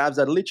through gaps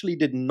that literally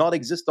did not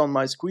exist on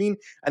my screen,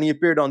 and he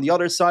appeared on the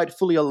other side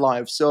fully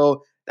alive.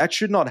 So that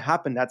should not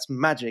happen. That's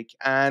magic.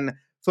 And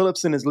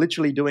Philipsen is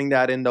literally doing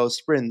that in those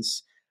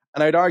sprints.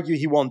 And I'd argue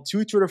he won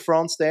 2 Tour de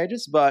France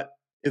stages, but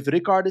if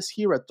Ricard is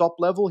here at top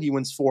level, he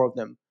wins 4 of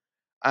them.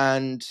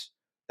 And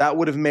that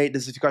would have made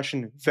this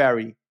discussion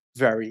very,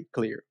 very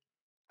clear.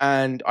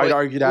 And I'd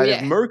argue that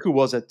if Merku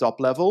was at top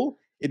level,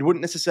 it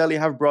wouldn't necessarily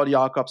have brought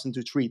Jakobsen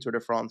to 3 Tour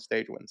de France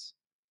stage wins.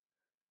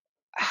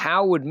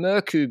 How would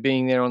Merku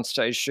being there on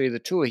stage 3 of the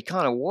Tour? He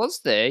kind of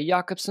was there.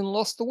 Jakobsen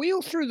lost the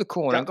wheel through the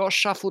corner and got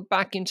shuffled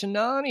back into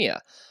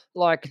Narnia.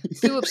 Like,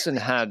 Philipsen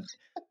had...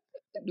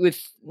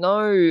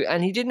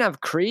 and he didn't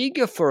have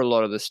Krieger for a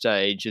lot of the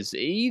stages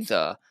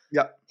either.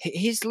 Yeah.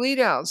 His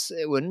lead-outs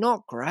were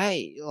not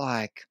great.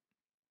 Like,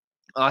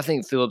 I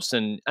think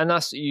Philipsen, and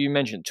you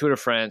mentioned Tour de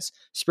France,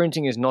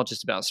 sprinting is not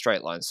just about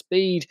straight line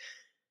speed.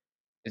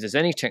 If there's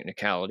any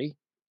technicality,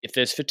 if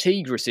there's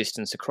fatigue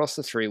resistance across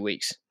the 3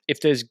 weeks,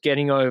 if there's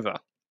getting over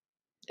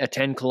a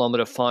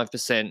 10-kilometer,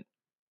 5%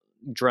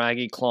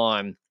 draggy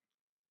climb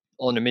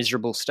on a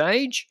miserable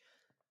stage,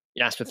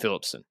 Jasper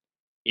Philipsen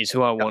is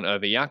who I want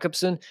over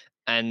Jakobsen.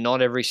 And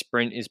not every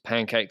sprint is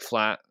pancake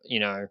flat,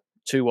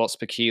 2 watts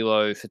per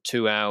kilo for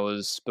 2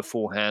 hours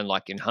beforehand,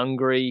 like in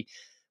Hungary,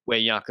 where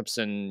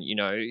Jakobsen,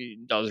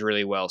 does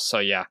really well. So,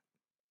 yeah,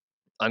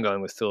 I'm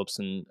going with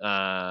Philipsen.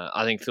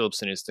 I think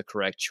Philipsen is the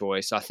correct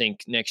choice. I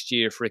think next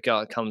year, if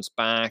Ricard comes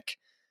back,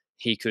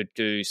 he could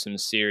do some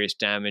serious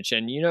damage.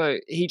 And,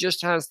 he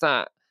just has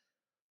that,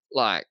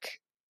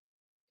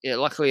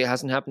 luckily it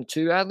hasn't happened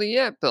too badly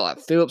yet, but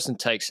Philipsen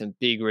takes some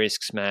big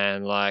risks,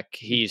 man.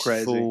 He's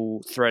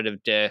full threat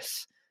of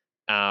death,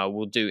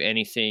 will do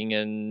anything,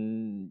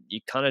 and you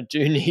kind of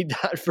do need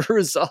that for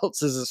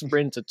results as a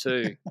sprinter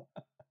too.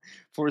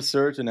 For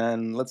certain.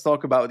 And let's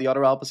talk about the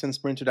other Alpecin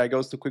sprinter that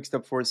goes to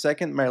Quickstep for a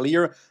second.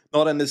 Merlier,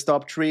 not in this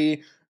top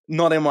 3,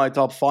 not in my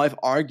top 5,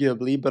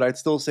 arguably, but I'd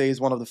still say he's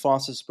one of the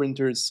fastest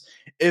sprinters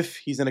if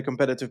he's in a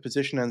competitive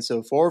position and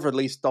so forth, or at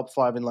least top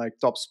 5 in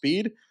top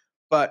speed.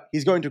 But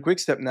he's going to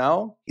Quickstep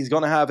now. He's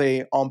going to have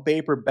a, on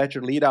paper,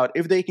 better lead out.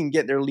 If they can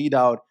get their lead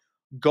out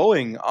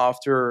going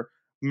after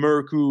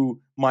Merku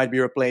might be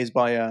replaced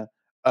by a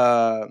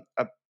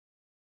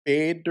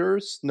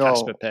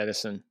Casper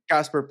Pedersen.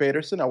 Casper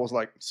Pedersen. I was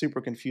super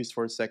confused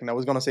for a second. I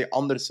was going to say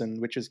Andersen,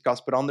 which is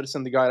Casper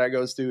Andersen, the guy that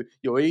goes to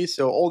UAE.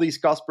 So all these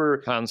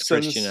Casper... Hans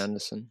Christian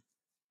Andersen.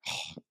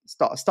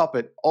 Stop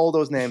it. All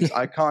those names.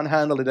 I can't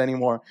handle it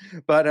anymore.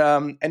 But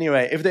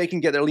anyway, if they can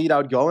get their lead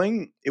out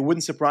going, it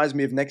wouldn't surprise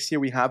me if next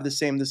year we have the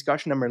same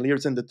discussion and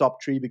Merlier's in the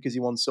top 3 because he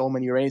won so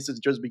many races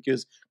just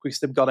because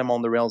Quickstep got him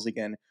on the rails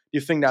again. Do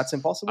you think that's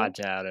impossible? I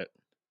doubt it.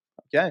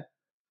 Okay.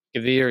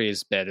 Gaviria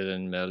is better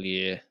than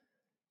Merlier.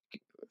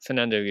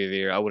 Fernando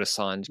Gaviria, I would have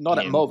signed Not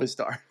him. at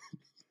Movistar.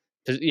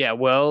 Yeah,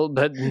 well,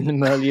 but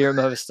Merlier and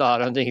Movistar, I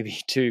don't think he'd be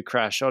too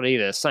crash shot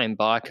either. Same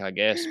bike, I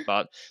guess.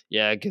 But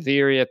yeah,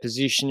 Gaviria,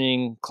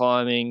 positioning,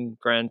 climbing,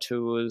 Grand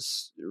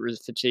Tours,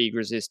 fatigue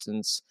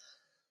resistance.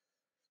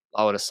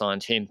 I would have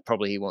signed him.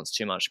 Probably he wants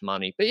too much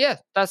money. But yeah,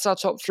 that's our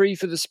top 3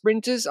 for the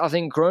sprinters. I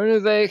think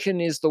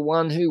Groenewegen is the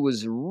one who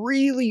was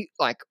really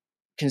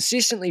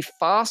consistently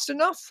fast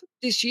enough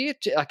this year.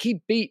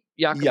 He beat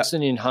Yeah.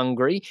 Jakobsen in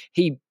Hungary.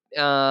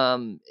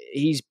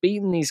 He's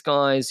beaten these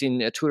guys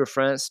in a Tour de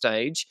France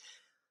stage.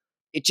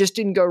 It just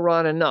didn't go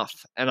right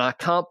enough, and I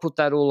can't put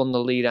that all on the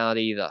Leadout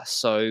either.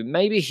 So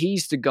maybe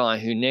he's the guy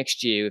who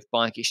next year, if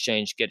Bike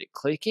Exchange get it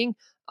clicking,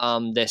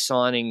 their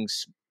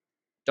signings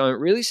don't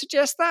really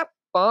suggest that,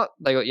 but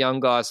they got young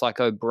guys like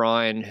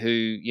O'Brien,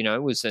 who,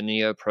 was a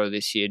Neo Pro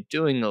this year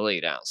doing the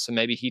lead out. So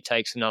maybe he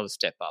takes another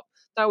step up.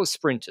 That was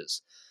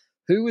sprinters.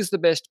 Who was the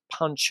best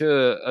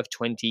puncher of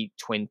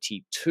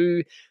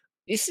 2022?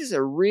 This is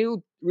a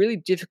really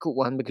difficult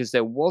one because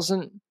there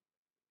wasn't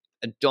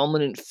a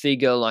dominant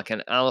figure like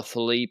an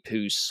Alaphilippe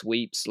who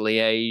sweeps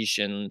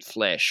Liège and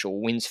Flèche, or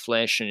wins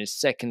Flèche and is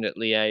second at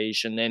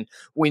Liège and then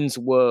wins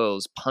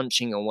Worlds,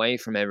 punching away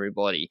from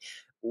everybody.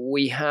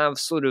 We have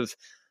sort of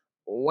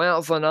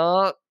Wout van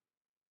Aert,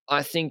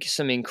 I think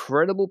some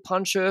incredible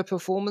puncher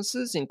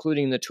performances,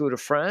 including the Tour de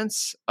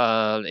France,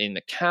 in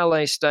the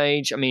Calais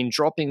stage. I mean,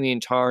 dropping the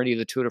entirety of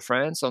the Tour de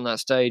France on that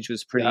stage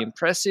was pretty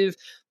impressive,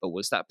 but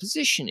was that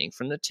positioning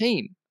from the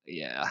team?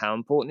 Yeah, how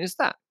important is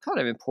that? Kind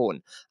of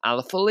important.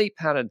 Alaphilippe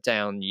had a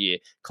down year.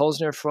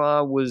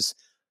 Cosnefroy was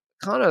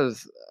kind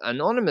of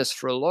anonymous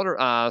for a lot of...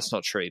 it's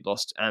not true. He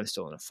lost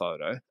Amstel in a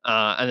photo.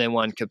 And then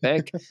won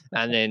Quebec.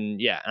 And then,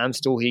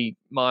 Amstel he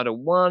might have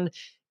won.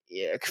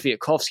 Yeah,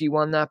 Kwiatkowski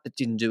won that, but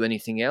didn't do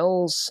anything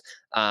else.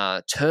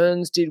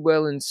 Turns did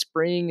well in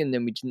spring, and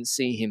then we didn't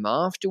see him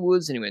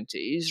afterwards. And he went to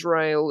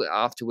Israel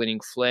after winning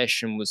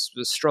Flèche and was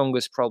the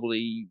strongest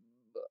probably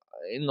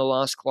in the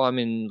last climb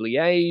in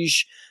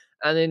Liège.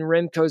 And then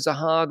Remco's a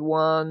hard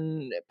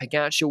one.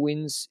 Pogacar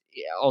wins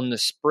on the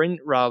sprint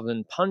rather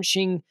than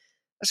punching.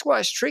 That's why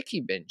it's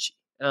tricky, Benji.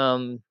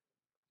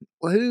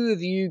 Who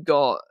have you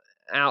got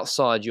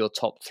outside your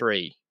top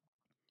 3?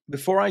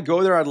 Before I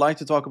go there, I'd like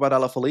to talk about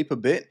Alaphilippe a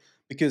bit,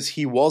 because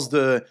he was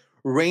the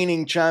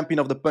reigning champion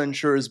of the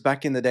punchers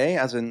back in the day,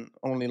 as in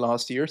only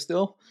last year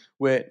still,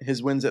 with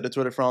his wins at the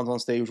Tour de France on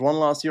stage 1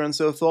 last year and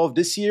so forth.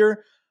 This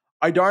year,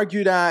 I'd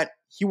argue that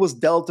he was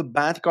dealt a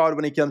bad card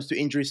when it comes to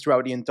injuries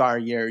throughout the entire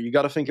year. You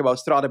got to think about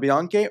Strade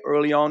Bianche,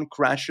 early on,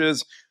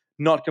 crashes,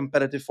 not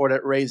competitive for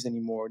that race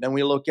anymore. Then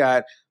we look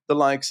at the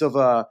likes of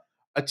a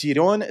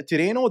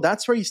Tirreno,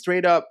 that's where he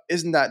straight up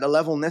isn't at the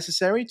level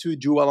necessary to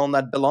do well on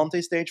that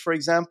Belmonte stage, for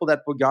example,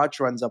 that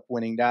Pogacar ends up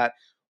winning. That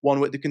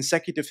one with the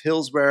consecutive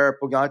hills where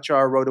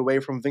Pogacar rode away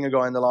from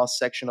Vingegaard in the last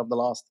section of the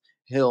last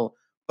hill.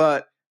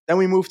 But then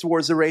we move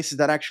towards the races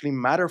that actually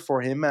matter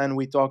for him, and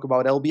we talk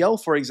about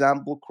LBL, for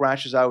example,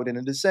 crashes out in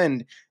a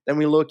descent. Then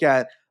we look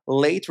at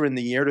later in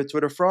the year, the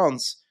Tour de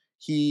France.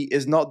 He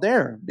is not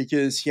there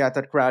because he had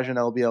that crash in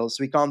LBL,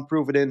 so we can't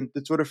prove it in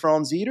the Tour de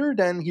France either.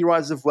 Then he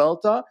rides the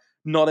Vuelta,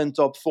 not in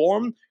top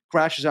form,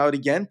 crashes out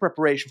again,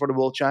 preparation for the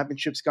World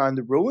Championships kind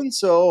of ruined.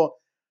 So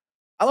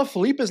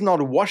Alaphilippe is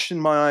not washed in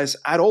my eyes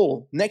at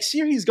all. Next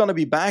year he's going to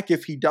be back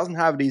if he doesn't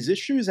have these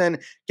issues and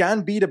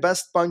can be the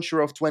best puncher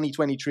of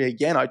 2023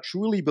 again. I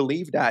truly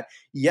believe that.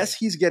 Yes,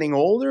 he's getting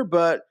older,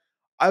 but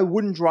I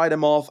wouldn't write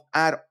him off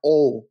at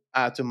all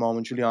at the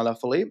moment, Julien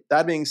Alaphilippe.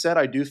 That being said,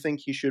 I do think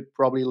he should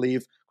probably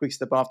leave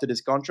Quickstep after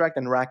this contract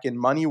and rack in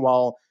money,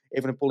 while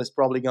Evenepoel is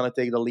probably going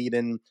to take the lead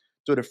in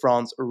Tour de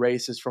France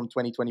races from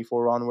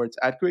 2024 onwards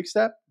at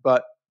Quickstep.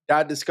 But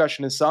that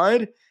discussion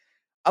aside,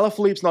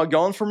 Alaphilippe's not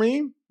gone for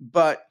me,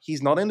 but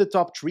he's not in the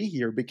top 3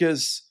 here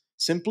because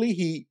simply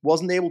he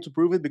wasn't able to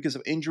prove it because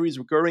of injuries,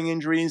 recurring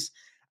injuries,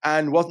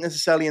 and wasn't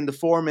necessarily in the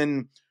form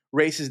in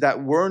races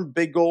that weren't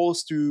big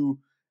goals to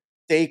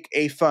take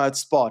a third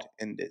spot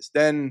in this.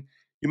 Then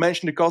you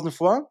mentioned the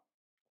Cosnefroy.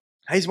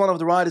 He's one of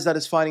the riders that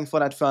is fighting for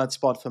that third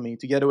spot for me,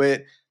 together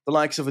with the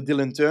likes of a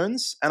Dylan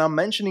Teuns. And I'm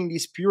mentioning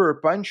these purer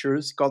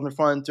punchers,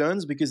 Cosnefroy and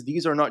Teuns, because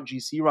these are not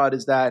GC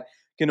riders that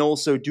can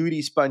also do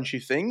these punchy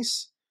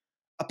things.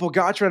 A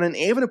Pogacar and an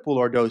Evenepoel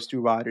are those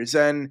 2 riders.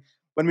 And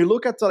when we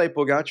look at Tadej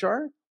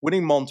Pogacar,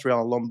 winning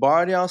Montreal,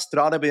 Lombardia,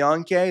 Strade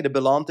Bianche, the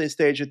Belmonte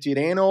stage at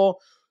Tirreno,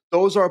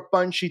 those are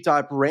punchy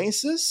type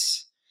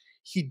races.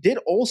 He did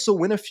also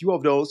win a few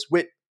of those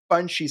with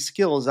punchy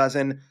skills, as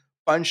in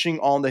punching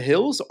on the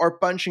hills or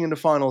punching in the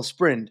final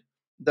sprint.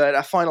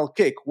 That final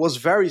kick was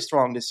very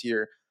strong this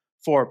year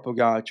for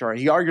Pogacar.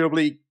 He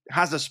arguably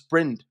has a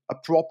sprint, a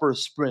proper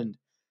sprint.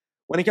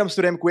 When it comes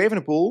to Remco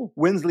Evenepoel,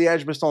 wins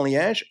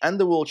Liège-Bastogne-Liège and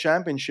the World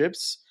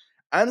Championships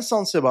and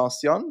San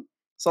Sebastian.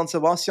 San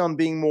Sebastian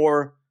being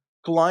more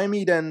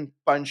climby than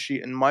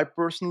punchy in my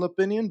personal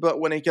opinion, but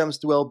when it comes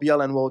to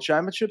LBL and World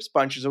Championships,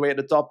 punches away at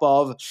the top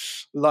of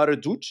La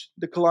Redoute,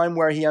 the climb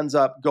where he ends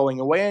up going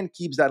away and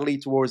keeps that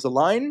lead towards the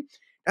line.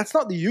 That's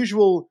not the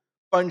usual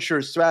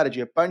puncher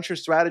strategy. A puncher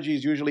strategy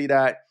is usually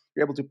that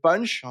you're able to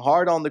punch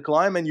hard on the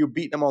climb and you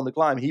beat them on the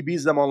climb. He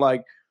beats them on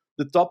like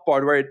the top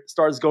part where it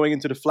starts going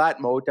into the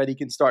flat mode that he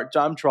can start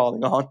time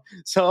trialing on.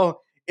 So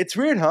it's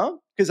weird, huh?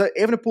 Because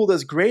Evenepoel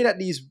is great at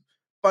these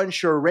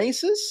puncher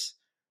races,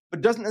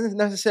 but doesn't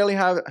necessarily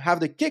have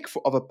the kick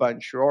of a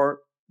puncher. Or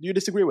do you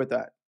disagree with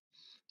that?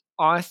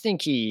 I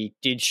think he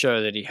did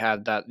show that he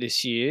had that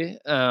this year.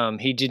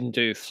 He didn't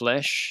do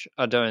Flesh,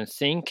 I don't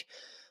think.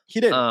 He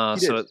did,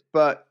 So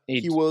but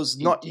he was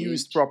he not did.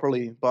 used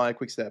properly by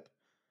Quickstep,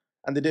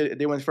 and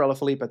they went for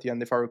Alaphilippe at the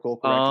end, if I recall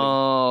correctly.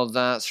 Oh,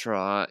 that's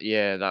right.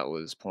 Yeah, that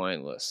was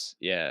pointless.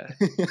 Yeah.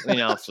 I mean,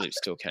 Alaphilippe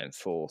still came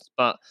fourth,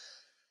 but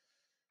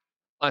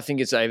I think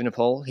it's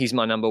Evenepoel. He's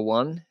my number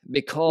one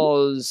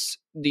because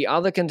the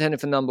other contender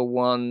for number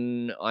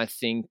one, I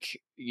think,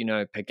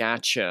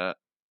 Pogacar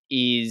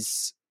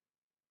is,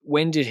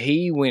 when did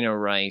he win a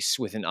race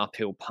with an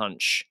uphill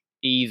punch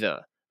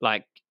either?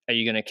 Like, are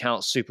you going to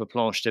count Super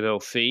Planche de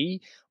Belfi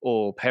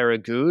or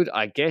Périgord?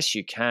 I guess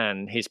you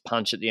can. His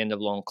punch at the end of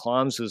long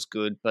climbs was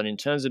good, but in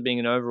terms of being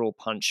an overall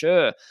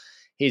puncher,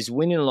 his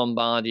win in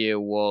Lombardia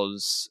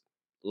was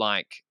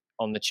like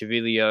on the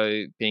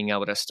Civiglio, being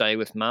able to stay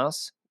with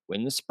Mas,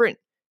 win the sprint.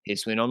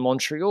 His win on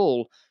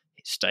Montreal,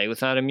 stay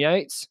with Adam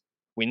Yates,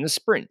 win the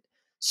sprint.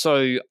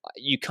 So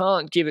you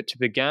can't give it to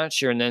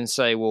Pogacar and then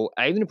say, well,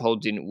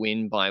 Evenepoel didn't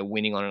win by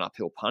winning on an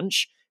uphill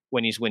punch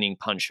when he's winning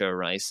puncher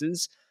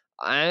races.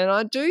 And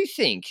I do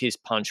think his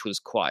punch was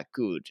quite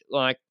good.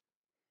 Like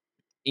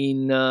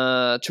in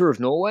Tour of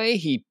Norway,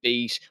 he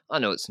beat, I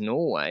know it's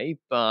Norway,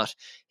 but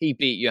he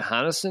beat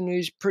Johannesson,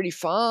 who's pretty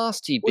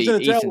fast. He Was in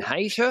beat a Ethan terrible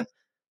Hayter.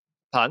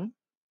 Pardon?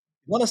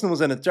 Johannesson was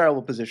in a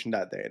terrible position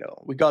that day,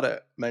 though. We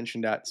gotta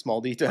mention that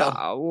small detail.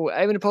 Well,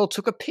 Evenepoel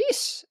took a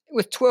piss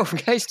with 12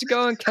 Ks to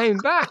go and came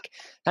back.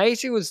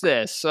 Hayter was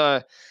there,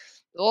 so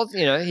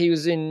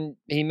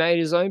he made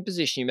his own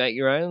position. You make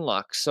your own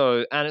luck.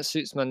 So, and it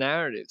suits my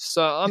narrative.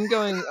 So I'm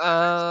going.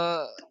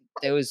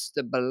 There was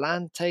the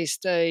Belante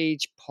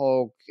stage,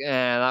 Pog.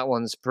 That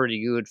one's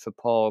pretty good for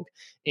Pog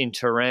in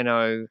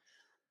Tirreno.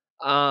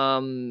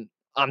 I'm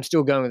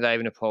still going with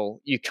Evenepoel.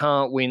 You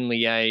can't win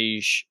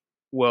Liège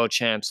world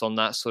champs on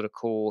that sort of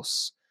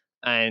course,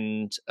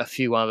 and a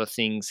few other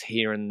things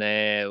here and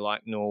there,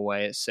 like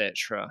Norway,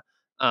 etc.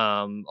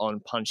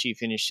 On punchy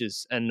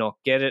finishes and not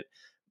get it,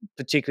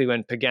 particularly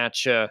when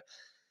Pogacar,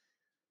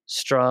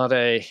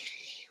 Strade,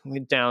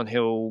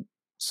 downhill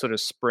sort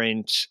of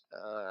sprint,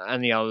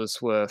 and the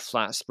others were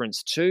flat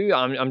sprints too.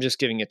 I'm just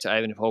giving it to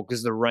Evenepoel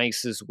because the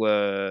races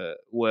were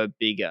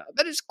bigger,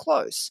 but it's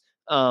close.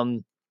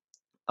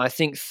 I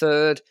think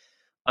third,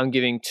 I'm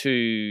giving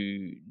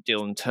to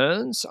Dylan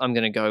Turns. I'm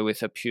going to go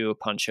with a pure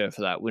puncher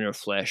for that, winner of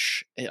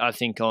Flesh. I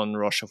think on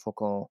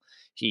Rochefoucauld,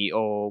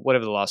 or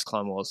whatever the last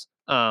climb was,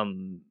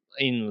 in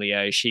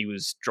Liège, he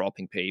was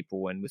dropping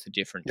people, and with a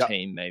different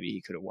team, maybe he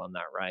could have won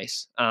that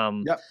race.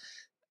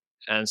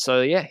 And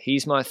so, yeah,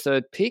 he's my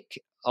third pick.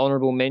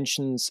 Honourable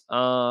mentions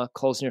are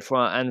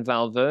Cosnefroy and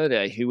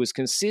Valverde, who was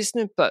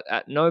consistent, but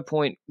at no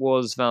point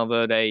was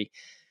Valverde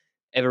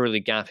ever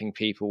really gapping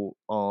people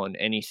on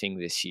anything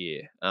this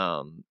year.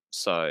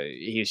 So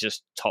he was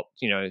just top,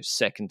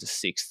 second to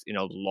sixth in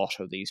a lot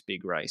of these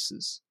big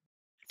races.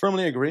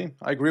 Firmly agree.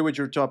 I agree with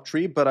your top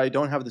three, but I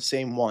don't have the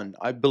same one.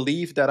 I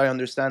believe that I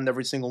understand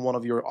every single one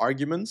of your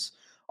arguments.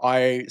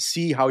 I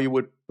see how you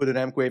would put an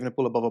Remco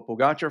Evenepoel above a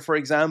Pogacar, for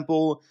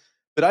example,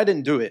 but I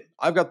didn't do it.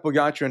 I've got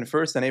Pogacar in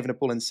first and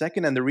Evenepoel in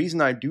second, and the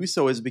reason I do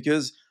so is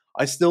because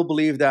I still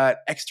believe that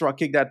extra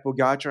kick that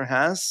Pogacar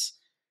has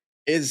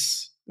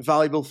is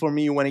valuable for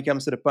me when it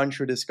comes to the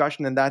puncher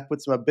discussion, and that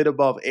puts him a bit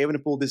above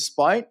Evenepoel,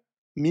 despite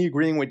me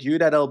agreeing with you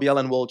that LBL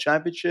and World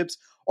Championships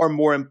are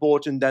more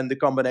important than the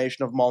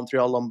combination of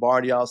Montreal,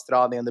 Lombardia,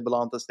 Strade, and the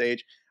Belanta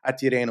stage at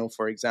Tirreno,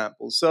 for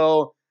example.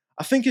 So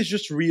I think it's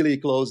just really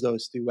close,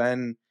 those two,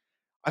 and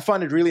I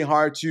find it really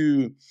hard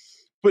to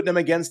put them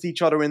against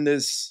each other in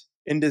this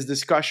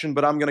discussion,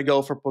 but I'm going to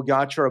go for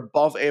Pogacar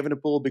above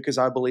Evenepoel because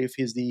I believe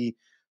he's the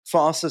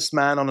fastest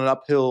man on an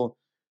uphill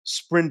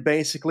sprint,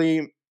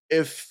 basically.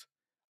 If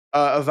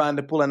a Van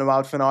der Poel and a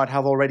Wout van Aert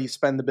have already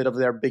spent a bit of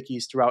their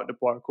bickies throughout the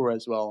parkour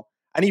as well.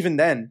 And even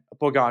then, a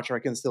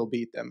Pogacar can still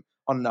beat them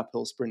on an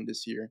uphill sprint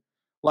this year.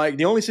 Like,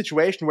 the only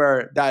situation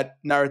where that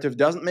narrative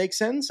doesn't make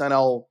sense, and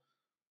I'll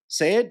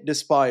say it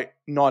despite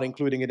not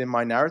including it in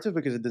my narrative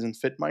because it doesn't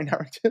fit my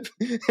narrative,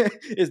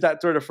 is that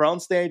Tour de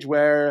France stage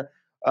where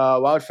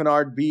Wout van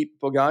Aert beat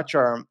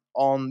Pogacar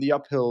on the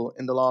uphill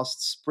in the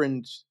last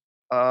sprint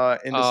in the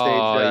stage.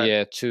 Oh,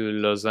 yeah, to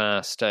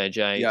Lausanne, stage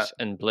 8, Yeah.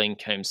 and Blink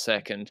came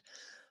second.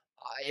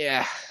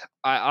 Yeah,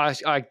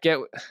 I get,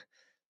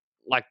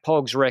 like,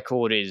 Pog's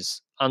record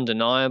is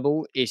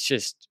undeniable. It's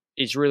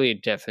really a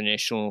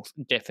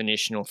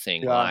definitional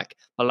thing. Yeah. Like,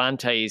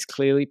 Belante is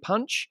clearly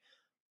punch.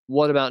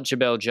 What about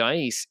Jebel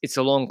Jais? It's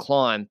a long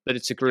climb, but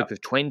it's a group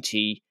of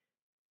 20.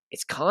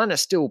 It's kind of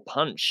still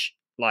punch,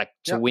 like,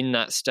 to win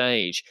that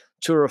stage.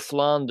 Tour of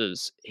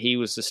Flanders, he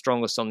was the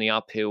strongest on the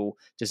uphill.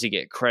 Does he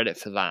get credit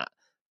for that?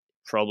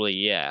 Probably,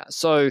 yeah.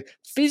 So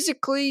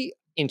physically,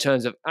 in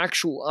terms of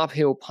actual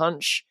uphill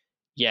punch,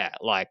 yeah,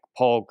 like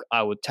Pog,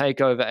 I would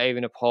take over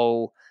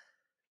Evenepoel.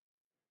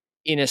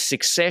 In a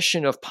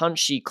succession of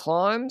punchy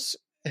climbs,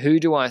 who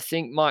do I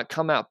think might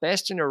come out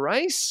best in a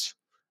race?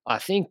 I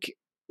think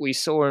we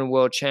saw in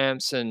World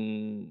Champs,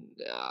 and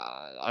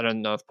I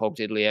don't know if Pog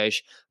did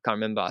Liège. Can't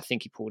remember. I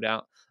think he pulled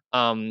out.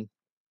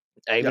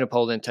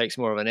 Evenepoel then takes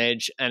more of an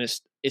edge, and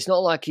it's not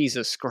like he's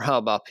a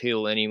scrub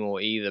uphill anymore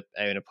either,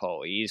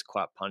 Evenepoel. He is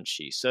quite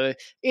punchy. So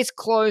it's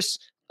close,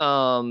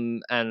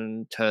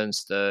 and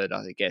turns third,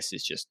 I guess,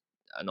 is just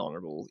an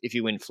honourable. If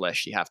you win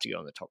Flesh, you have to go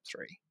in the top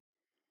three.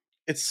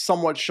 It's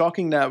somewhat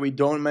shocking that we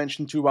don't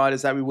mention two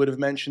riders that we would have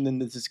mentioned in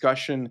the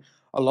discussion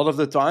a lot of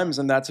the times,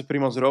 and that's a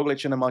Primoz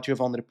Roglic and a Mathieu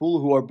van der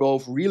Poel, who are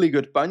both really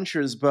good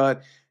punchers,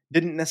 but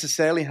didn't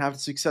necessarily have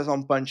success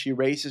on punchy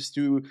races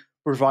to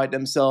provide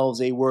themselves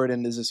a word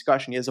in this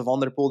discussion. Yes, Van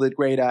der Poel did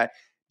great at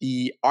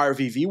the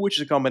RVV, which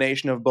is a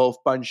combination of both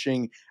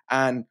punching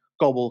and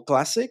cobble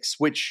classics,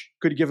 which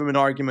could give him an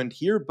argument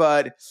here,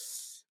 but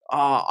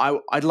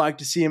I'd like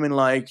to see him in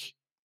like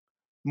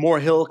more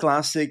hill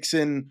classics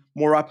and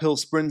more uphill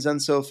sprints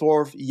and so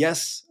forth.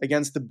 Yes,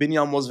 against the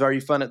Biniam was very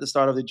fun at the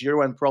start of the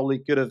Giro and probably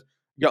could have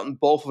gotten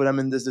both of them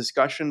in this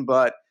discussion,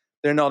 but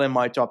they're not in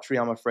my top three,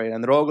 I'm afraid.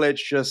 And Roglic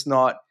just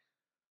not,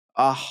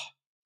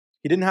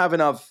 he didn't have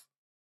enough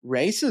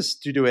races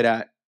to do it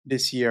at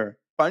this year,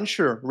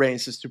 puncher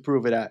races to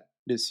prove it at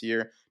this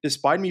year.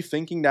 Despite me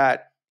thinking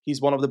that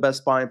he's one of the best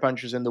spine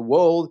punchers in the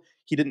world,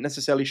 he didn't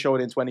necessarily show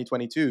it in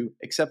 2022,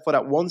 except for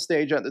that one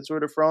stage at the Tour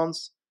de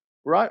France.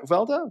 Right,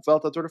 Vuelta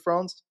Tour de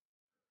France.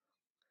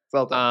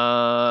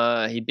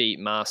 Vuelta. He beat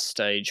Mas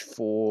stage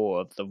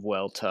 4 of the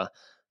Vuelta.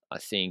 I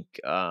think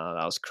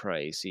that was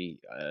crazy.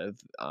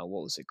 What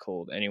was it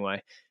called?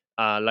 Anyway,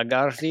 La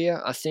Guardia,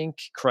 I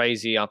think,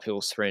 crazy uphill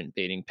sprint,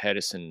 beating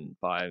Pedersen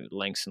by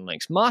lengths and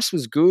lengths. Mas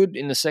was good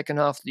in the second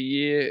half of the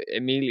year,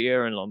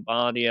 Emilia and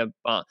Lombardia,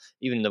 but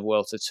even the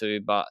Vuelta too,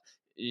 but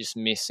just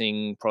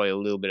missing probably a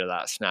little bit of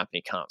that snap.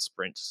 He can't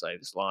sprint to save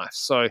his life.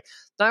 So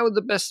they were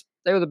the best.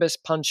 They were the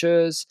best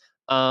punchers.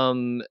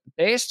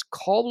 Best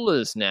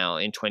cobblers now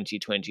in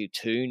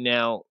 2022.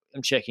 Now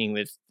I'm checking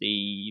with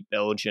the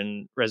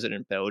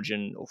resident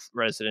Vlaams.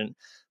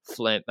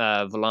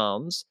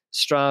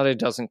 Strade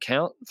doesn't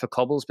count for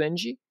cobbles,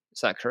 Benji.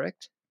 Is that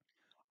correct?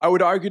 I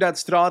would argue that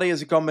Strade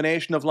is a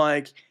combination of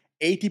like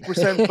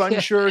 80%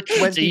 puncher,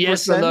 20%. It's a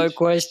yes or no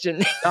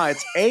question. No,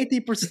 it's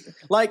 80%.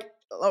 Like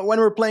when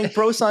we're playing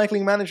Pro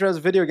Cycling Manager as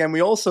a video game,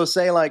 we also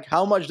say like,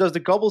 how much does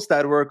the cobble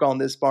stat work on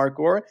this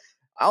parkour?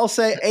 I'll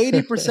say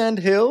 80%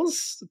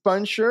 hills,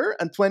 puncher,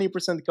 and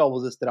 20%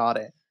 cobbles is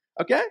Strade.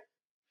 Okay?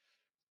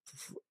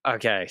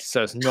 Okay,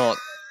 so it's not...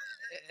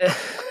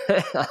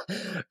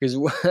 Because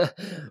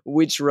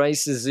which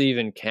races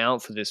even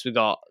count for this? We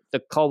got the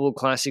cobble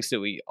classics that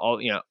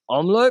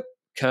Omloop,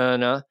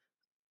 Kuurne,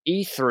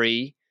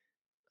 E3,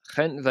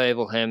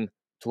 Gent-Wevelgem,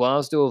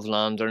 Dwars door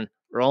Vlaanderen,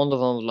 Ronde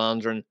van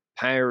Vlaanderen,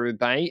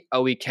 Paris-Roubaix.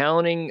 Are we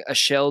counting a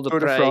Shell de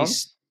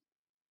Praise,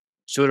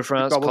 Tour de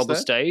France cobble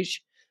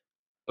stage?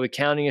 Are we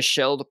counting a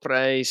Shell de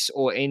Praise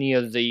or any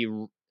of the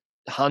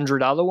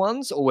 100 other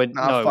ones? Or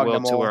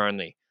World Tour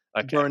only?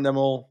 Okay. Burn them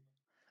all.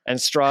 And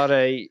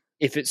Strade,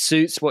 if it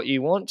suits what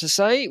you want to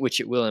say, which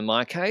it will in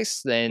my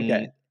case,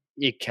 then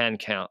it can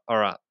count. All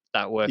right,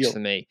 that works for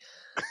me.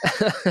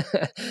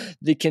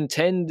 The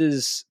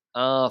contenders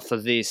are for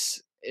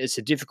this, it's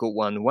a difficult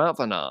one. Wout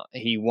van Aert,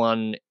 he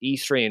won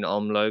E3 in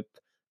Omloop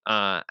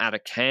at a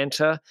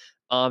canter.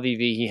 RVV,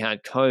 he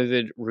had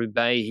COVID.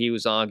 Roubaix, he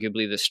was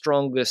arguably the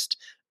strongest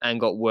and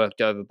got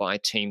worked over by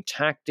team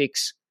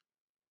tactics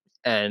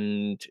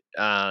and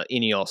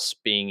Ineos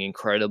being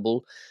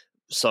incredible.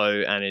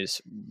 And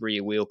his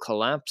rear wheel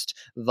collapsed.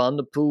 Van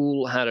der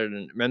Poel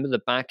remember the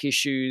back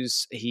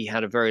issues? He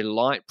had a very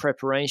light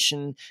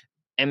preparation.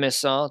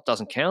 MSR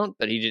doesn't count,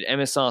 but he did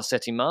MSR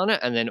Settimana,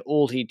 and then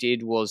all he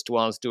did was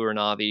Dwars door and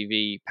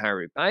RVV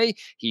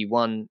Paris-Roubaix. He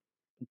won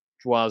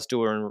Dwars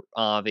door and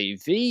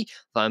RVV.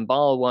 Van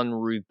Baarle won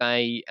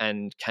Roubaix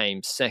and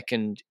came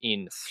second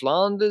in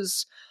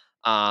Flanders.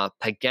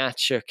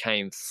 Pogačar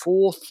came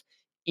fourth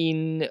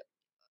in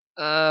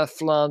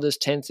Flanders,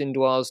 10th in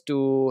Dwars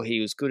door. He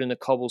was good in the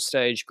cobble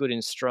stage, good in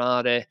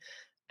Strade,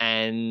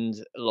 and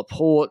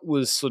Laporte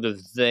was sort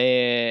of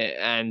there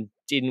and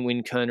didn't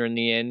win Kuurne in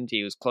the end.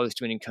 He was close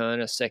to winning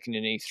Kuurne, second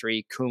in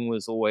E3. Kung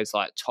was always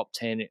like top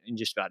 10 in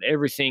just about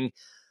everything.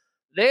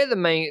 They're the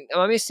main.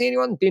 Am I missing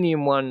anyone?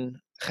 Biniam won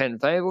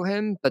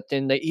Gent-Wevelgem, but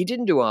then he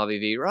didn't do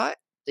RVV, right?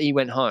 He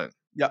went home.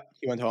 Yeah,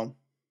 he went home.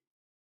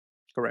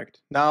 Correct.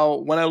 Now,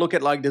 when I look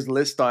at like this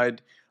list,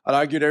 I'd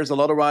argue there's a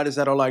lot of riders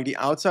that are like the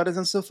outsiders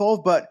and so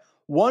forth. But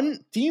one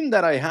team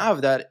that I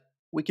have that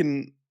we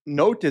can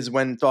notice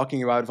when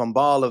talking about Van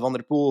Baarle, Van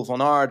der Poel,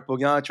 Van Aert,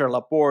 Pogačar,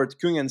 Laporte,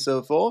 Kung, and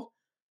so forth,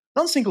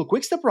 not a single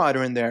quick-step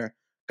rider in there.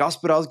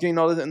 Kasper Asgreen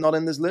not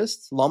in this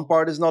list.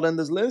 Lampard is not in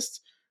this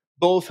list.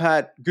 Both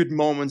had good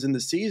moments in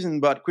the season,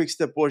 but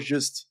quick-step was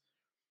just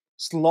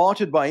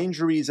slaughtered by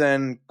injuries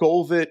and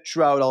COVID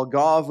throughout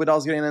Algarve with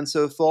Asgreen and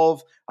so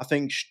forth. I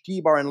think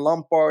Stibar and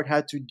Lampard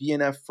had to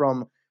DNF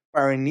from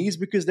Paris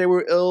because they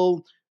were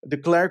ill. De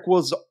Klerk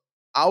was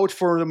out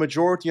for the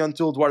majority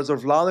until Dwars door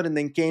Vlaanderen and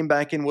then came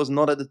back and was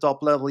not at the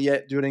top level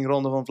yet during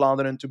Ronde van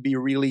Vlaanderen to be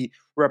really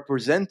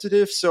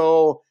representative.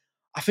 So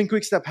I think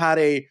Quickstep had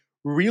a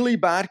really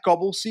bad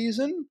cobble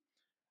season,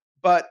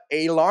 but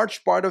a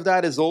large part of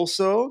that is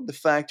also the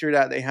factor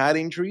that they had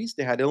injuries,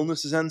 they had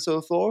illnesses and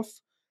so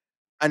forth.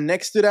 And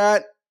next to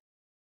that,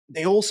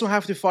 they also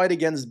have to fight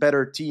against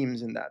better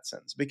teams in that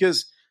sense.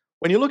 Because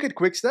when you look at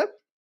Quickstep,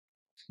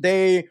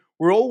 they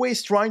were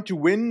always trying to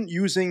win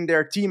using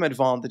their team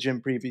advantage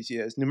in previous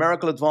years,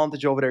 numerical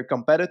advantage over their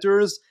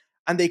competitors.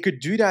 And they could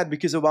do that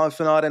because of Wout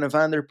van Aert and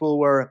Van der Poel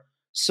were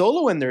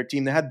solo in their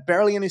team. They had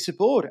barely any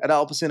support at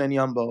Alpecin and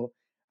Jumbo.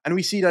 And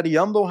we see that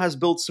Jumbo has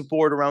built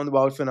support around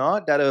Wout van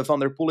Aert, that Van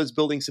der Poel is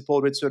building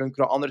support with Søren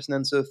Kragh Andersen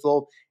and so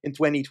forth in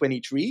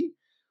 2023.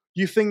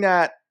 Do you think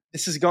that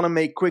this is going to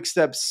make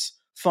Quickstep's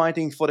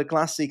fighting for the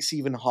classics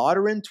even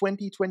harder in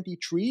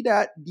 2023,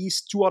 that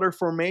these two other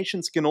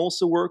formations can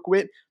also work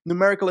with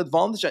numerical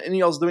advantage, and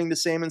Ineos doing the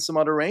same in some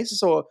other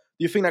races? Or do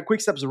you think that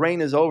Quickstep's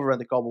reign is over at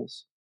the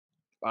cobbles?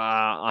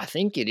 I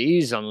think it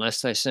is,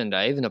 unless they send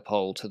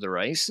Evenepoel to the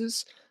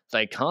races.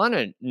 They kind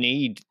of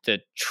need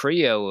the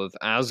trio of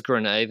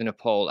Asgreen,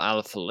 Evenepoel,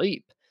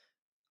 Alaphilippe.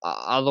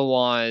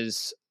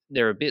 Otherwise,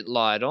 they're a bit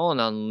light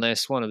on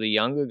unless one of the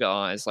younger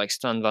guys like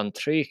Stan van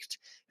Tricht,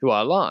 who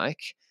I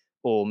like,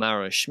 or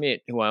Maro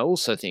Schmidt, who I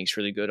also think is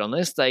really good,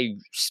 unless they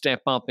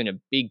step up in a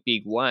big,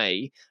 big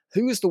way.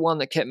 Who was the one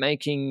that kept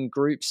making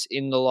groups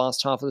in the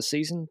last half of the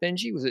season,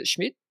 Benji? Was it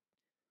Schmidt?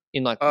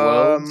 In like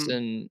Worlds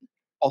and...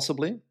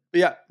 Possibly. But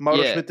yeah,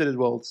 Mauro Schmidt did it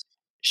Worlds.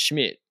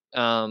 Schmidt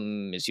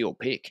is your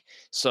pick.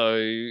 So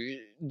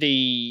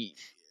they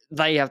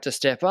have to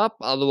step up.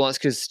 Otherwise,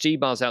 because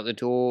Stibar's out the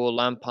door,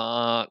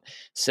 Lampard,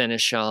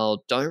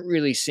 Seneschal don't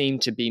really seem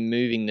to be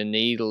moving the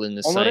needle in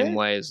the same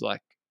way as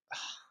like,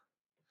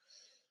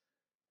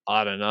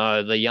 I don't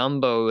know, the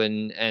Jumbo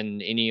and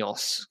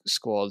Ineos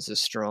squads are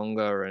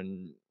stronger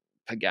and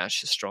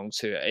Pogacar is strong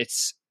too.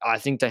 I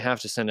think they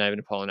have to send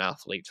Evenepoel and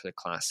Alaphilippe to the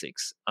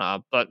classics.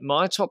 But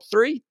my top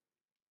three,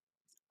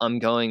 I'm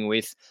going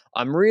with,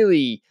 I'm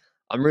really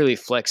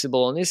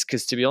flexible on this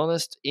because, to be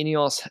honest,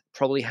 Ineos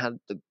probably had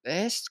the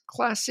best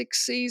classic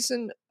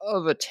season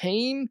of a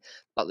team,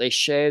 but they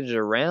shared it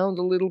around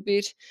a little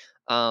bit.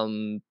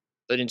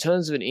 But in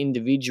terms of an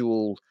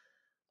individual,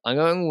 I'm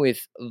going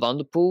with Van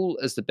der Poel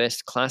as the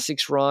best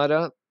classics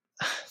rider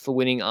for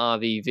winning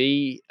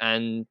RVV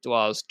and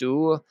Dwars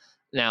Tour.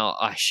 Now,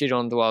 I shit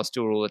on Dwars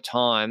Tour all the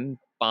time,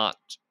 but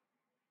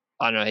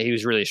I don't know, he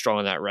was really strong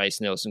in that race,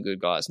 and there were some good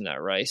guys in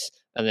that race.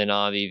 And then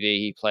RVV,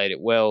 he played it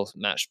well,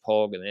 matched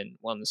Pog, and then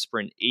won the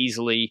sprint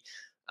easily.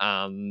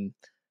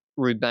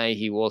 Roubaix,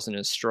 he wasn't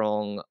as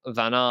strong.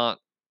 Van Aert,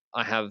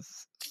 I have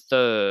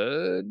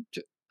third,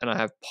 and I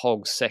have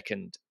Pog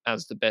second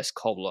as the best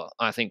cobbler.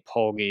 I think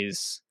Pog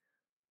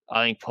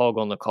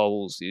on the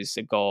cobbles is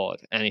a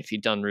god. And if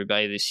he'd done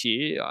Roubaix this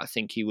year, I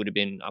think he would have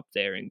been up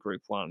there in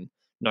Group 1,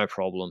 no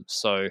problem.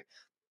 So,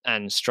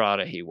 and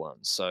Strata he won.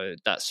 So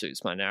that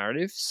suits my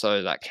narrative.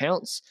 So that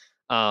counts.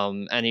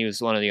 And he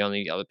was one of the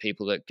only other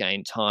people that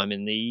gained time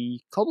in the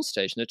cobble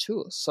stage in the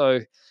Tour. So,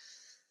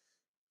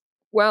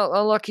 well,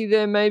 unlucky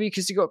there maybe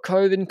because he got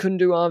COVID and couldn't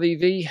do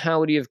RVV. How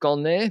would he have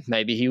gone there?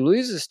 Maybe he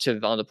loses to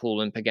Van der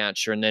Poel and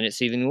Pogacar and then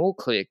it's even more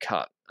clear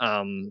cut.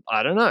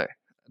 I don't know.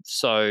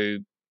 So,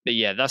 but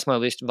yeah, that's my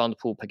list. Van der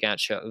Poel,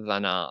 Pogacar,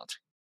 Van Aert.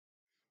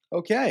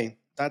 Okay,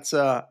 that's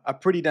a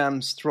pretty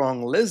damn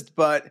strong list,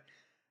 but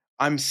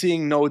I'm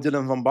seeing no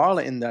Dylan van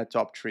Baarle in that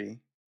top three.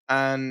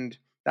 And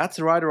that's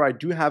a rider I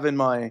do have in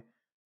my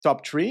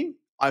top three.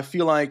 I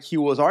feel like he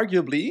was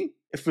arguably,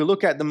 if we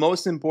look at the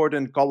most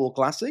important cobble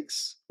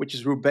classics, which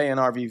is Roubaix and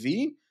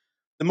RVV,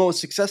 the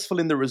most successful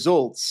in the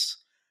results.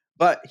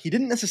 But he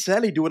didn't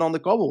necessarily do it on the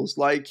cobbles.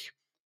 Like,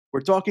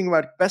 we're talking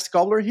about best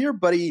cobbler here,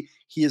 but he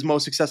is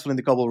most successful in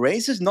the cobble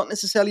races, not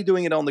necessarily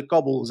doing it on the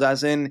cobbles,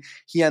 as in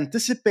he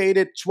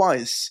anticipated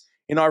twice.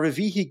 In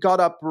RVV, he got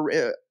up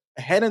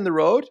ahead in the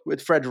road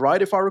with Fred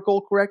Wright, if I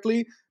recall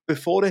correctly,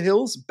 before the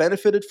hills,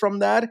 benefited from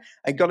that,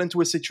 and got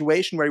into a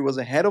situation where he was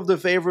ahead of the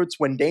favorites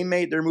when they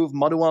made their move,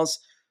 Madouas,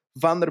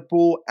 Van der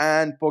Poel,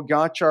 and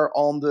Pogacar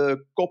on the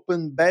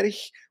Koppenberg,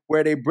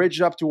 where they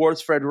bridged up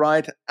towards Fred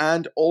Wright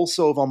and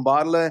also Van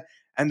Baarle,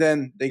 and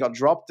then they got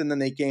dropped, and then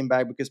they came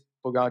back because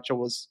Pogacar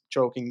was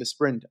choking the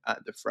sprint at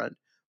the front.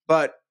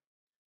 But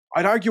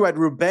I'd argue at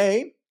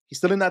Roubaix, he's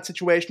still in that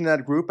situation in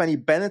that group, and he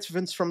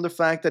benefits from the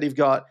fact that you've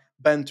got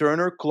Ben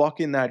Turner clock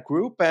in that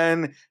group,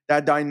 and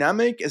that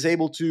dynamic is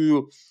able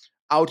to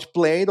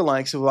outplay the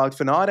likes of Wout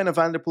van Aert and a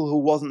Van der Poel who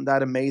wasn't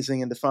that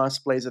amazing in the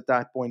first place at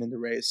that point in the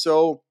race.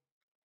 So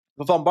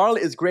Van Baarle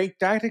is great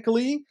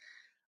tactically,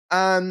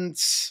 and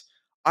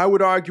I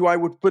would argue I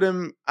would put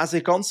him as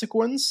a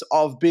consequence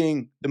of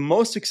being the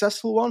most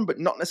successful one, but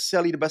not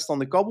necessarily the best on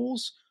the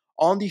cobbles,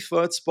 on the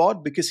third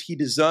spot because he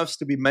deserves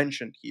to be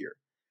mentioned here.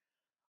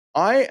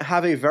 I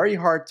have a very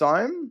hard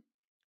time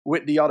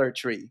with the other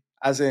three,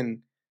 as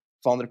in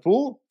Van der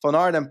Poel, Van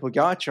Aert, and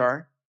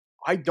Pogacar.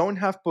 I don't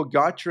have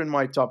Pogacar in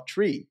my top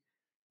three,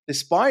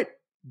 despite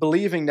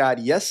believing that,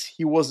 yes,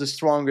 he was the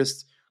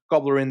strongest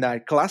cobbler in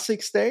that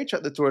classic stage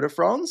at the Tour de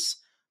France,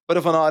 but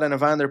if Van Aert and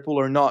Van der Poel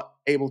are not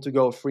able to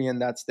go free in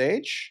that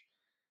stage,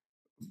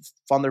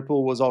 Van der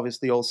Poel was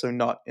obviously also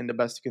not in the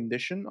best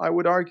condition, I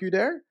would argue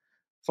there.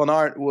 Van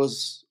Aert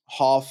was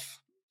half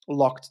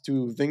locked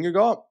to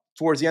Vingegaard.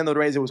 towards the end of the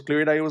race, it was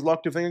clear that he was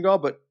locked to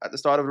Vingegaard, but at the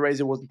start of the race,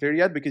 it wasn't clear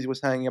yet because he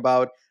was hanging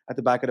about at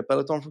the back of the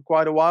peloton for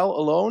quite a while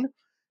alone.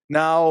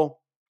 Now,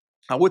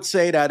 I would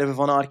say that if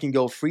Van Aert can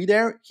go free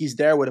there, he's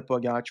there with a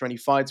Pogacar and he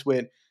fights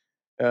with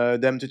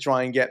them to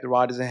try and get the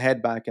riders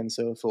ahead back and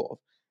so forth.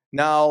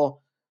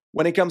 Now,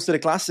 when it comes to the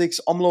classics,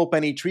 Omloop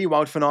and E3,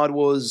 Wout van Aert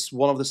was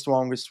one of the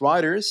strongest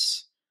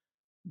riders,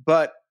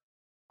 but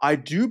I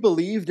do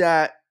believe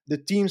that the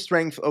team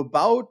strength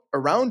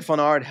around Van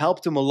Aert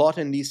helped him a lot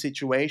in these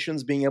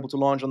situations, being able to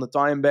launch on the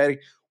Tyenberg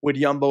with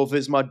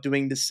Jumbo-Visma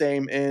doing the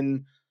same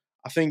in,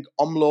 I think,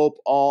 Omloop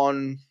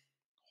on,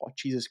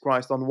 Jesus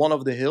Christ, on one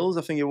of the hills.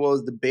 I think it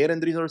was the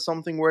Berendries or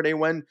something where they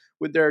went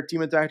with their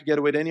team attack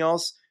together with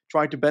Ineos,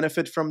 tried to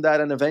benefit from that,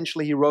 and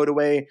eventually he rode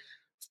away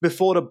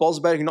before the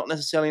Bosberg, not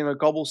necessarily in a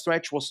cobble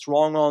stretch, was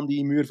strong on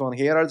the Muur van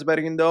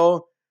Gerardsbergen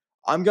though.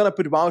 I'm going to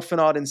put Wout van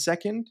Aert in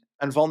second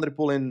and Van der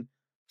Poel in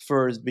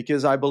first,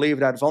 because I believe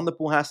that Van der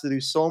Poel has to do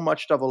so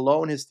much stuff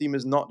alone. His team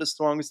is not the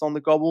strongest on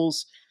the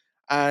cobbles,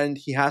 and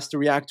he has to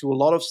react to a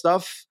lot of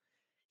stuff.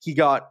 He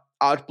got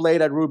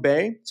outplayed at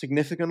Roubaix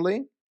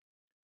significantly,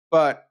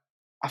 but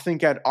I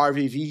think at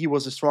RVV he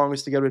was the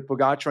strongest together with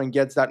Pogacar and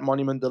gets that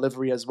monument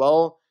delivery as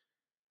well.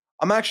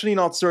 I'm actually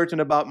not certain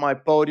about my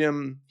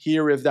podium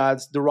here, if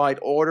that's the right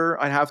order.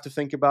 I'd have to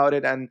think about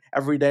it, and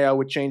every day I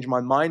would change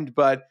my mind,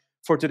 but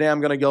for today, I'm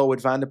going to go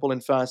with Van der Poel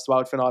in first,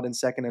 Wout van Aert in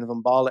second, and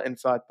Van Baarle in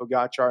third,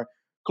 Pogacar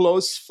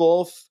close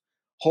fourth,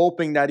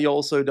 hoping that he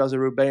also does a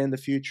Roubaix in the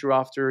future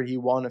after he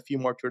won a few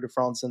more Tour de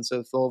France and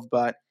so forth.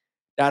 But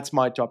that's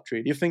my top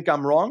three. Do you think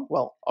I'm wrong?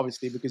 Well,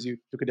 obviously, because you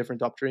took a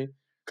different top three.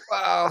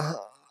 Well,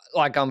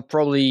 I'm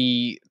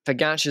probably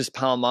Pogacar's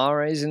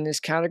Palmares in this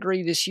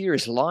category this year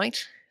is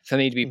light for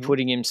me to be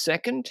putting him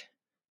second.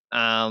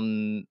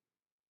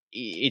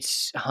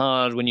 It's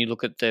hard when you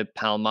look at the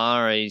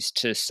Palmares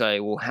to say,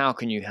 well, how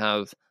can you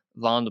have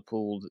Van der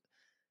Poel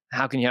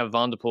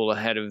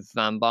ahead of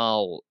Van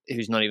Baarle,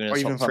 who's not even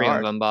a top three,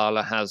 and Van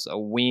Baarle has a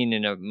win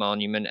in a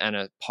monument and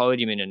a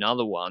podium in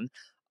another one?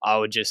 I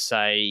would just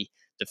say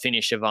the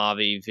finish of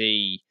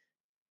RVV,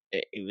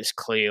 it was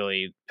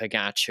clearly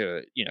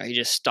Pogacar. He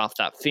just stuffed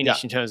that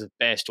finish in terms of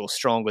best or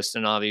strongest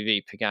in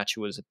RVV. Pogacar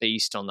was a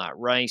beast on that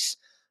race.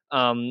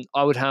 I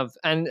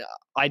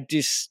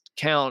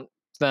discount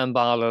Van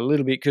Baarle a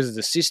little bit because of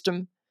the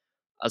system.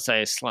 I'd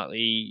say it's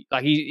slightly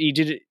he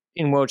did it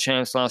in World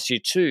Champs last year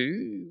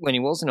too when he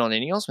wasn't on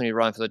Ineos, when he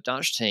ran for the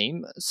Dutch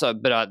team.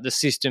 But the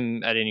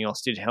system at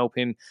Ineos did help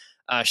him.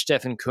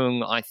 Stefan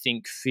Kung, I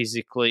think,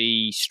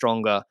 physically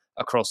stronger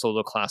across all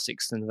the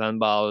classics than Van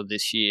Baarle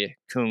this year.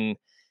 Kung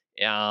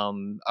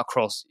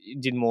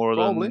did more of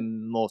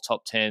them, more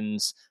top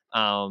tens,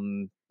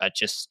 but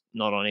just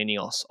not on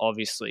Ineos,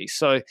 obviously.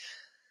 So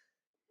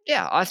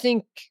yeah, I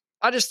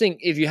just think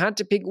if you had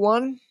to pick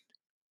one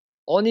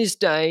on his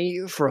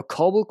day for a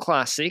cobble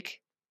classic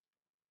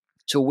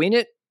to win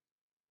it,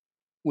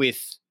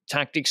 with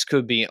tactics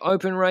could be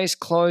open race,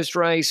 closed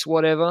race,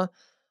 whatever.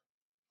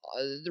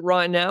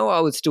 Right now,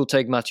 I would still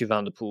take Mathieu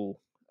van der Poel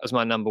as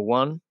my number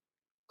one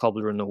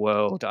cobbler in the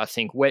world. I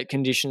think wet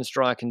conditions,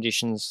 dry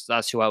conditions,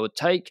 that's who I would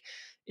take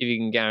if you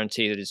can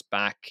guarantee that his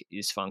back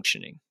is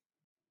functioning.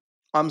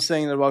 I'm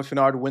saying that Wout van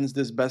Aert wins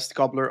this Best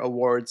Cobbler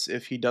Awards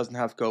if he doesn't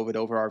have COVID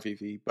over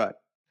RVV, but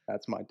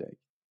that's my take.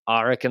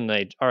 I reckon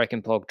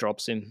Pog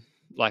drops him,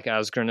 like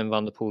Asgreen and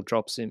Van der Poel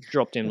dropped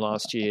him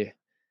last year.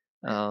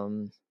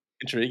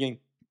 Intriguing.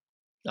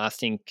 I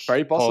think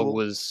very possible.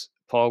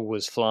 Pog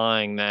was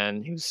flying,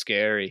 man. He was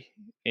scary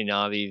in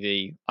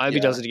RVV. I hope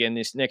he does it again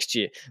next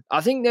year.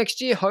 I think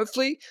next year,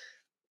 hopefully,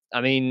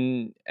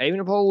 even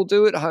if Pog will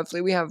do it,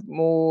 hopefully we have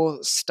more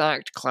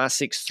stacked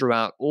classics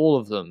throughout all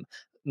of them.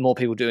 More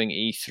people doing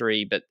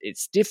E3, but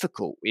it's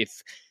difficult.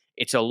 If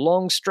it's a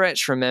long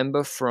stretch,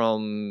 remember,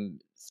 from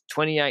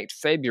 28th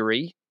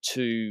February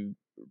to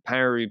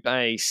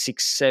Paris-Roubaix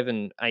 6,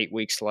 7, 8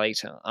 weeks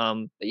later.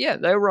 But yeah,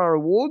 they were our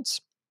awards.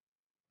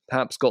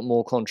 Perhaps got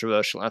more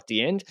controversial at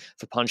the end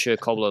for puncher,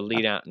 cobbler,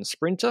 leadout, and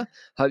sprinter.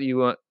 Hope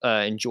you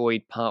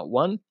enjoyed part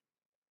one.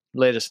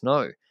 Let us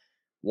know.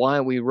 Why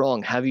are we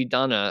wrong? Have you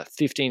done a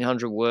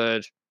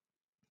 1,500-word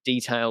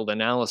detailed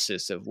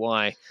analysis of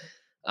why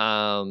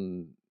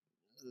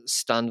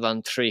Stan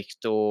van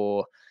Tricht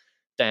or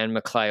Dan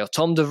McClay or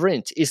Tom de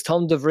Vrint? Is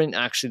Tom de Vrint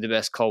actually the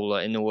best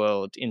cobbler in the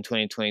world in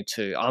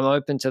 2022? I'm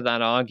open to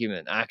that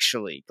argument,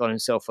 actually. Got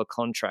himself a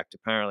contract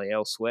apparently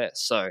elsewhere.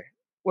 So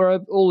we're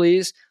all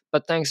ears,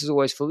 but thanks as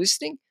always for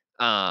listening.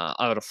 I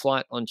got a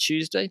flight on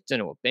Tuesday. Don't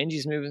know what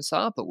Benji's movements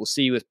are, but we'll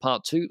see you with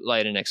part 2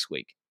 later next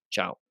week.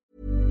 Ciao.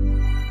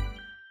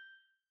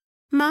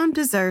 Mom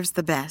deserves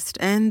the best,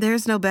 and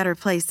there's no better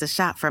place to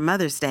shop for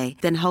Mother's Day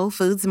than Whole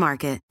Foods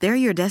Market. They're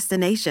your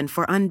destination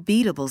for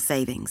unbeatable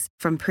savings,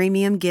 from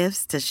premium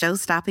gifts to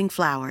show-stopping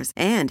flowers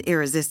and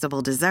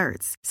irresistible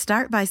desserts.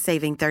 Start by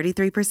saving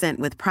 33%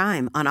 with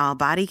Prime on all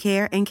body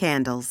care and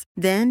candles.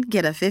 Then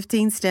get a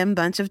 15-stem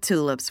bunch of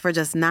tulips for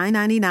just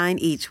 $9.99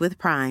 each with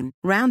Prime.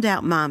 Round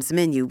out Mom's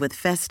menu with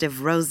festive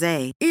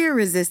rosé,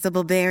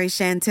 irresistible berry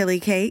chantilly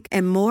cake,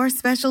 and more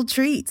special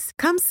treats.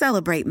 Come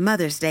celebrate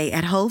Mother's Day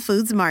at Whole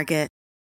Foods Market.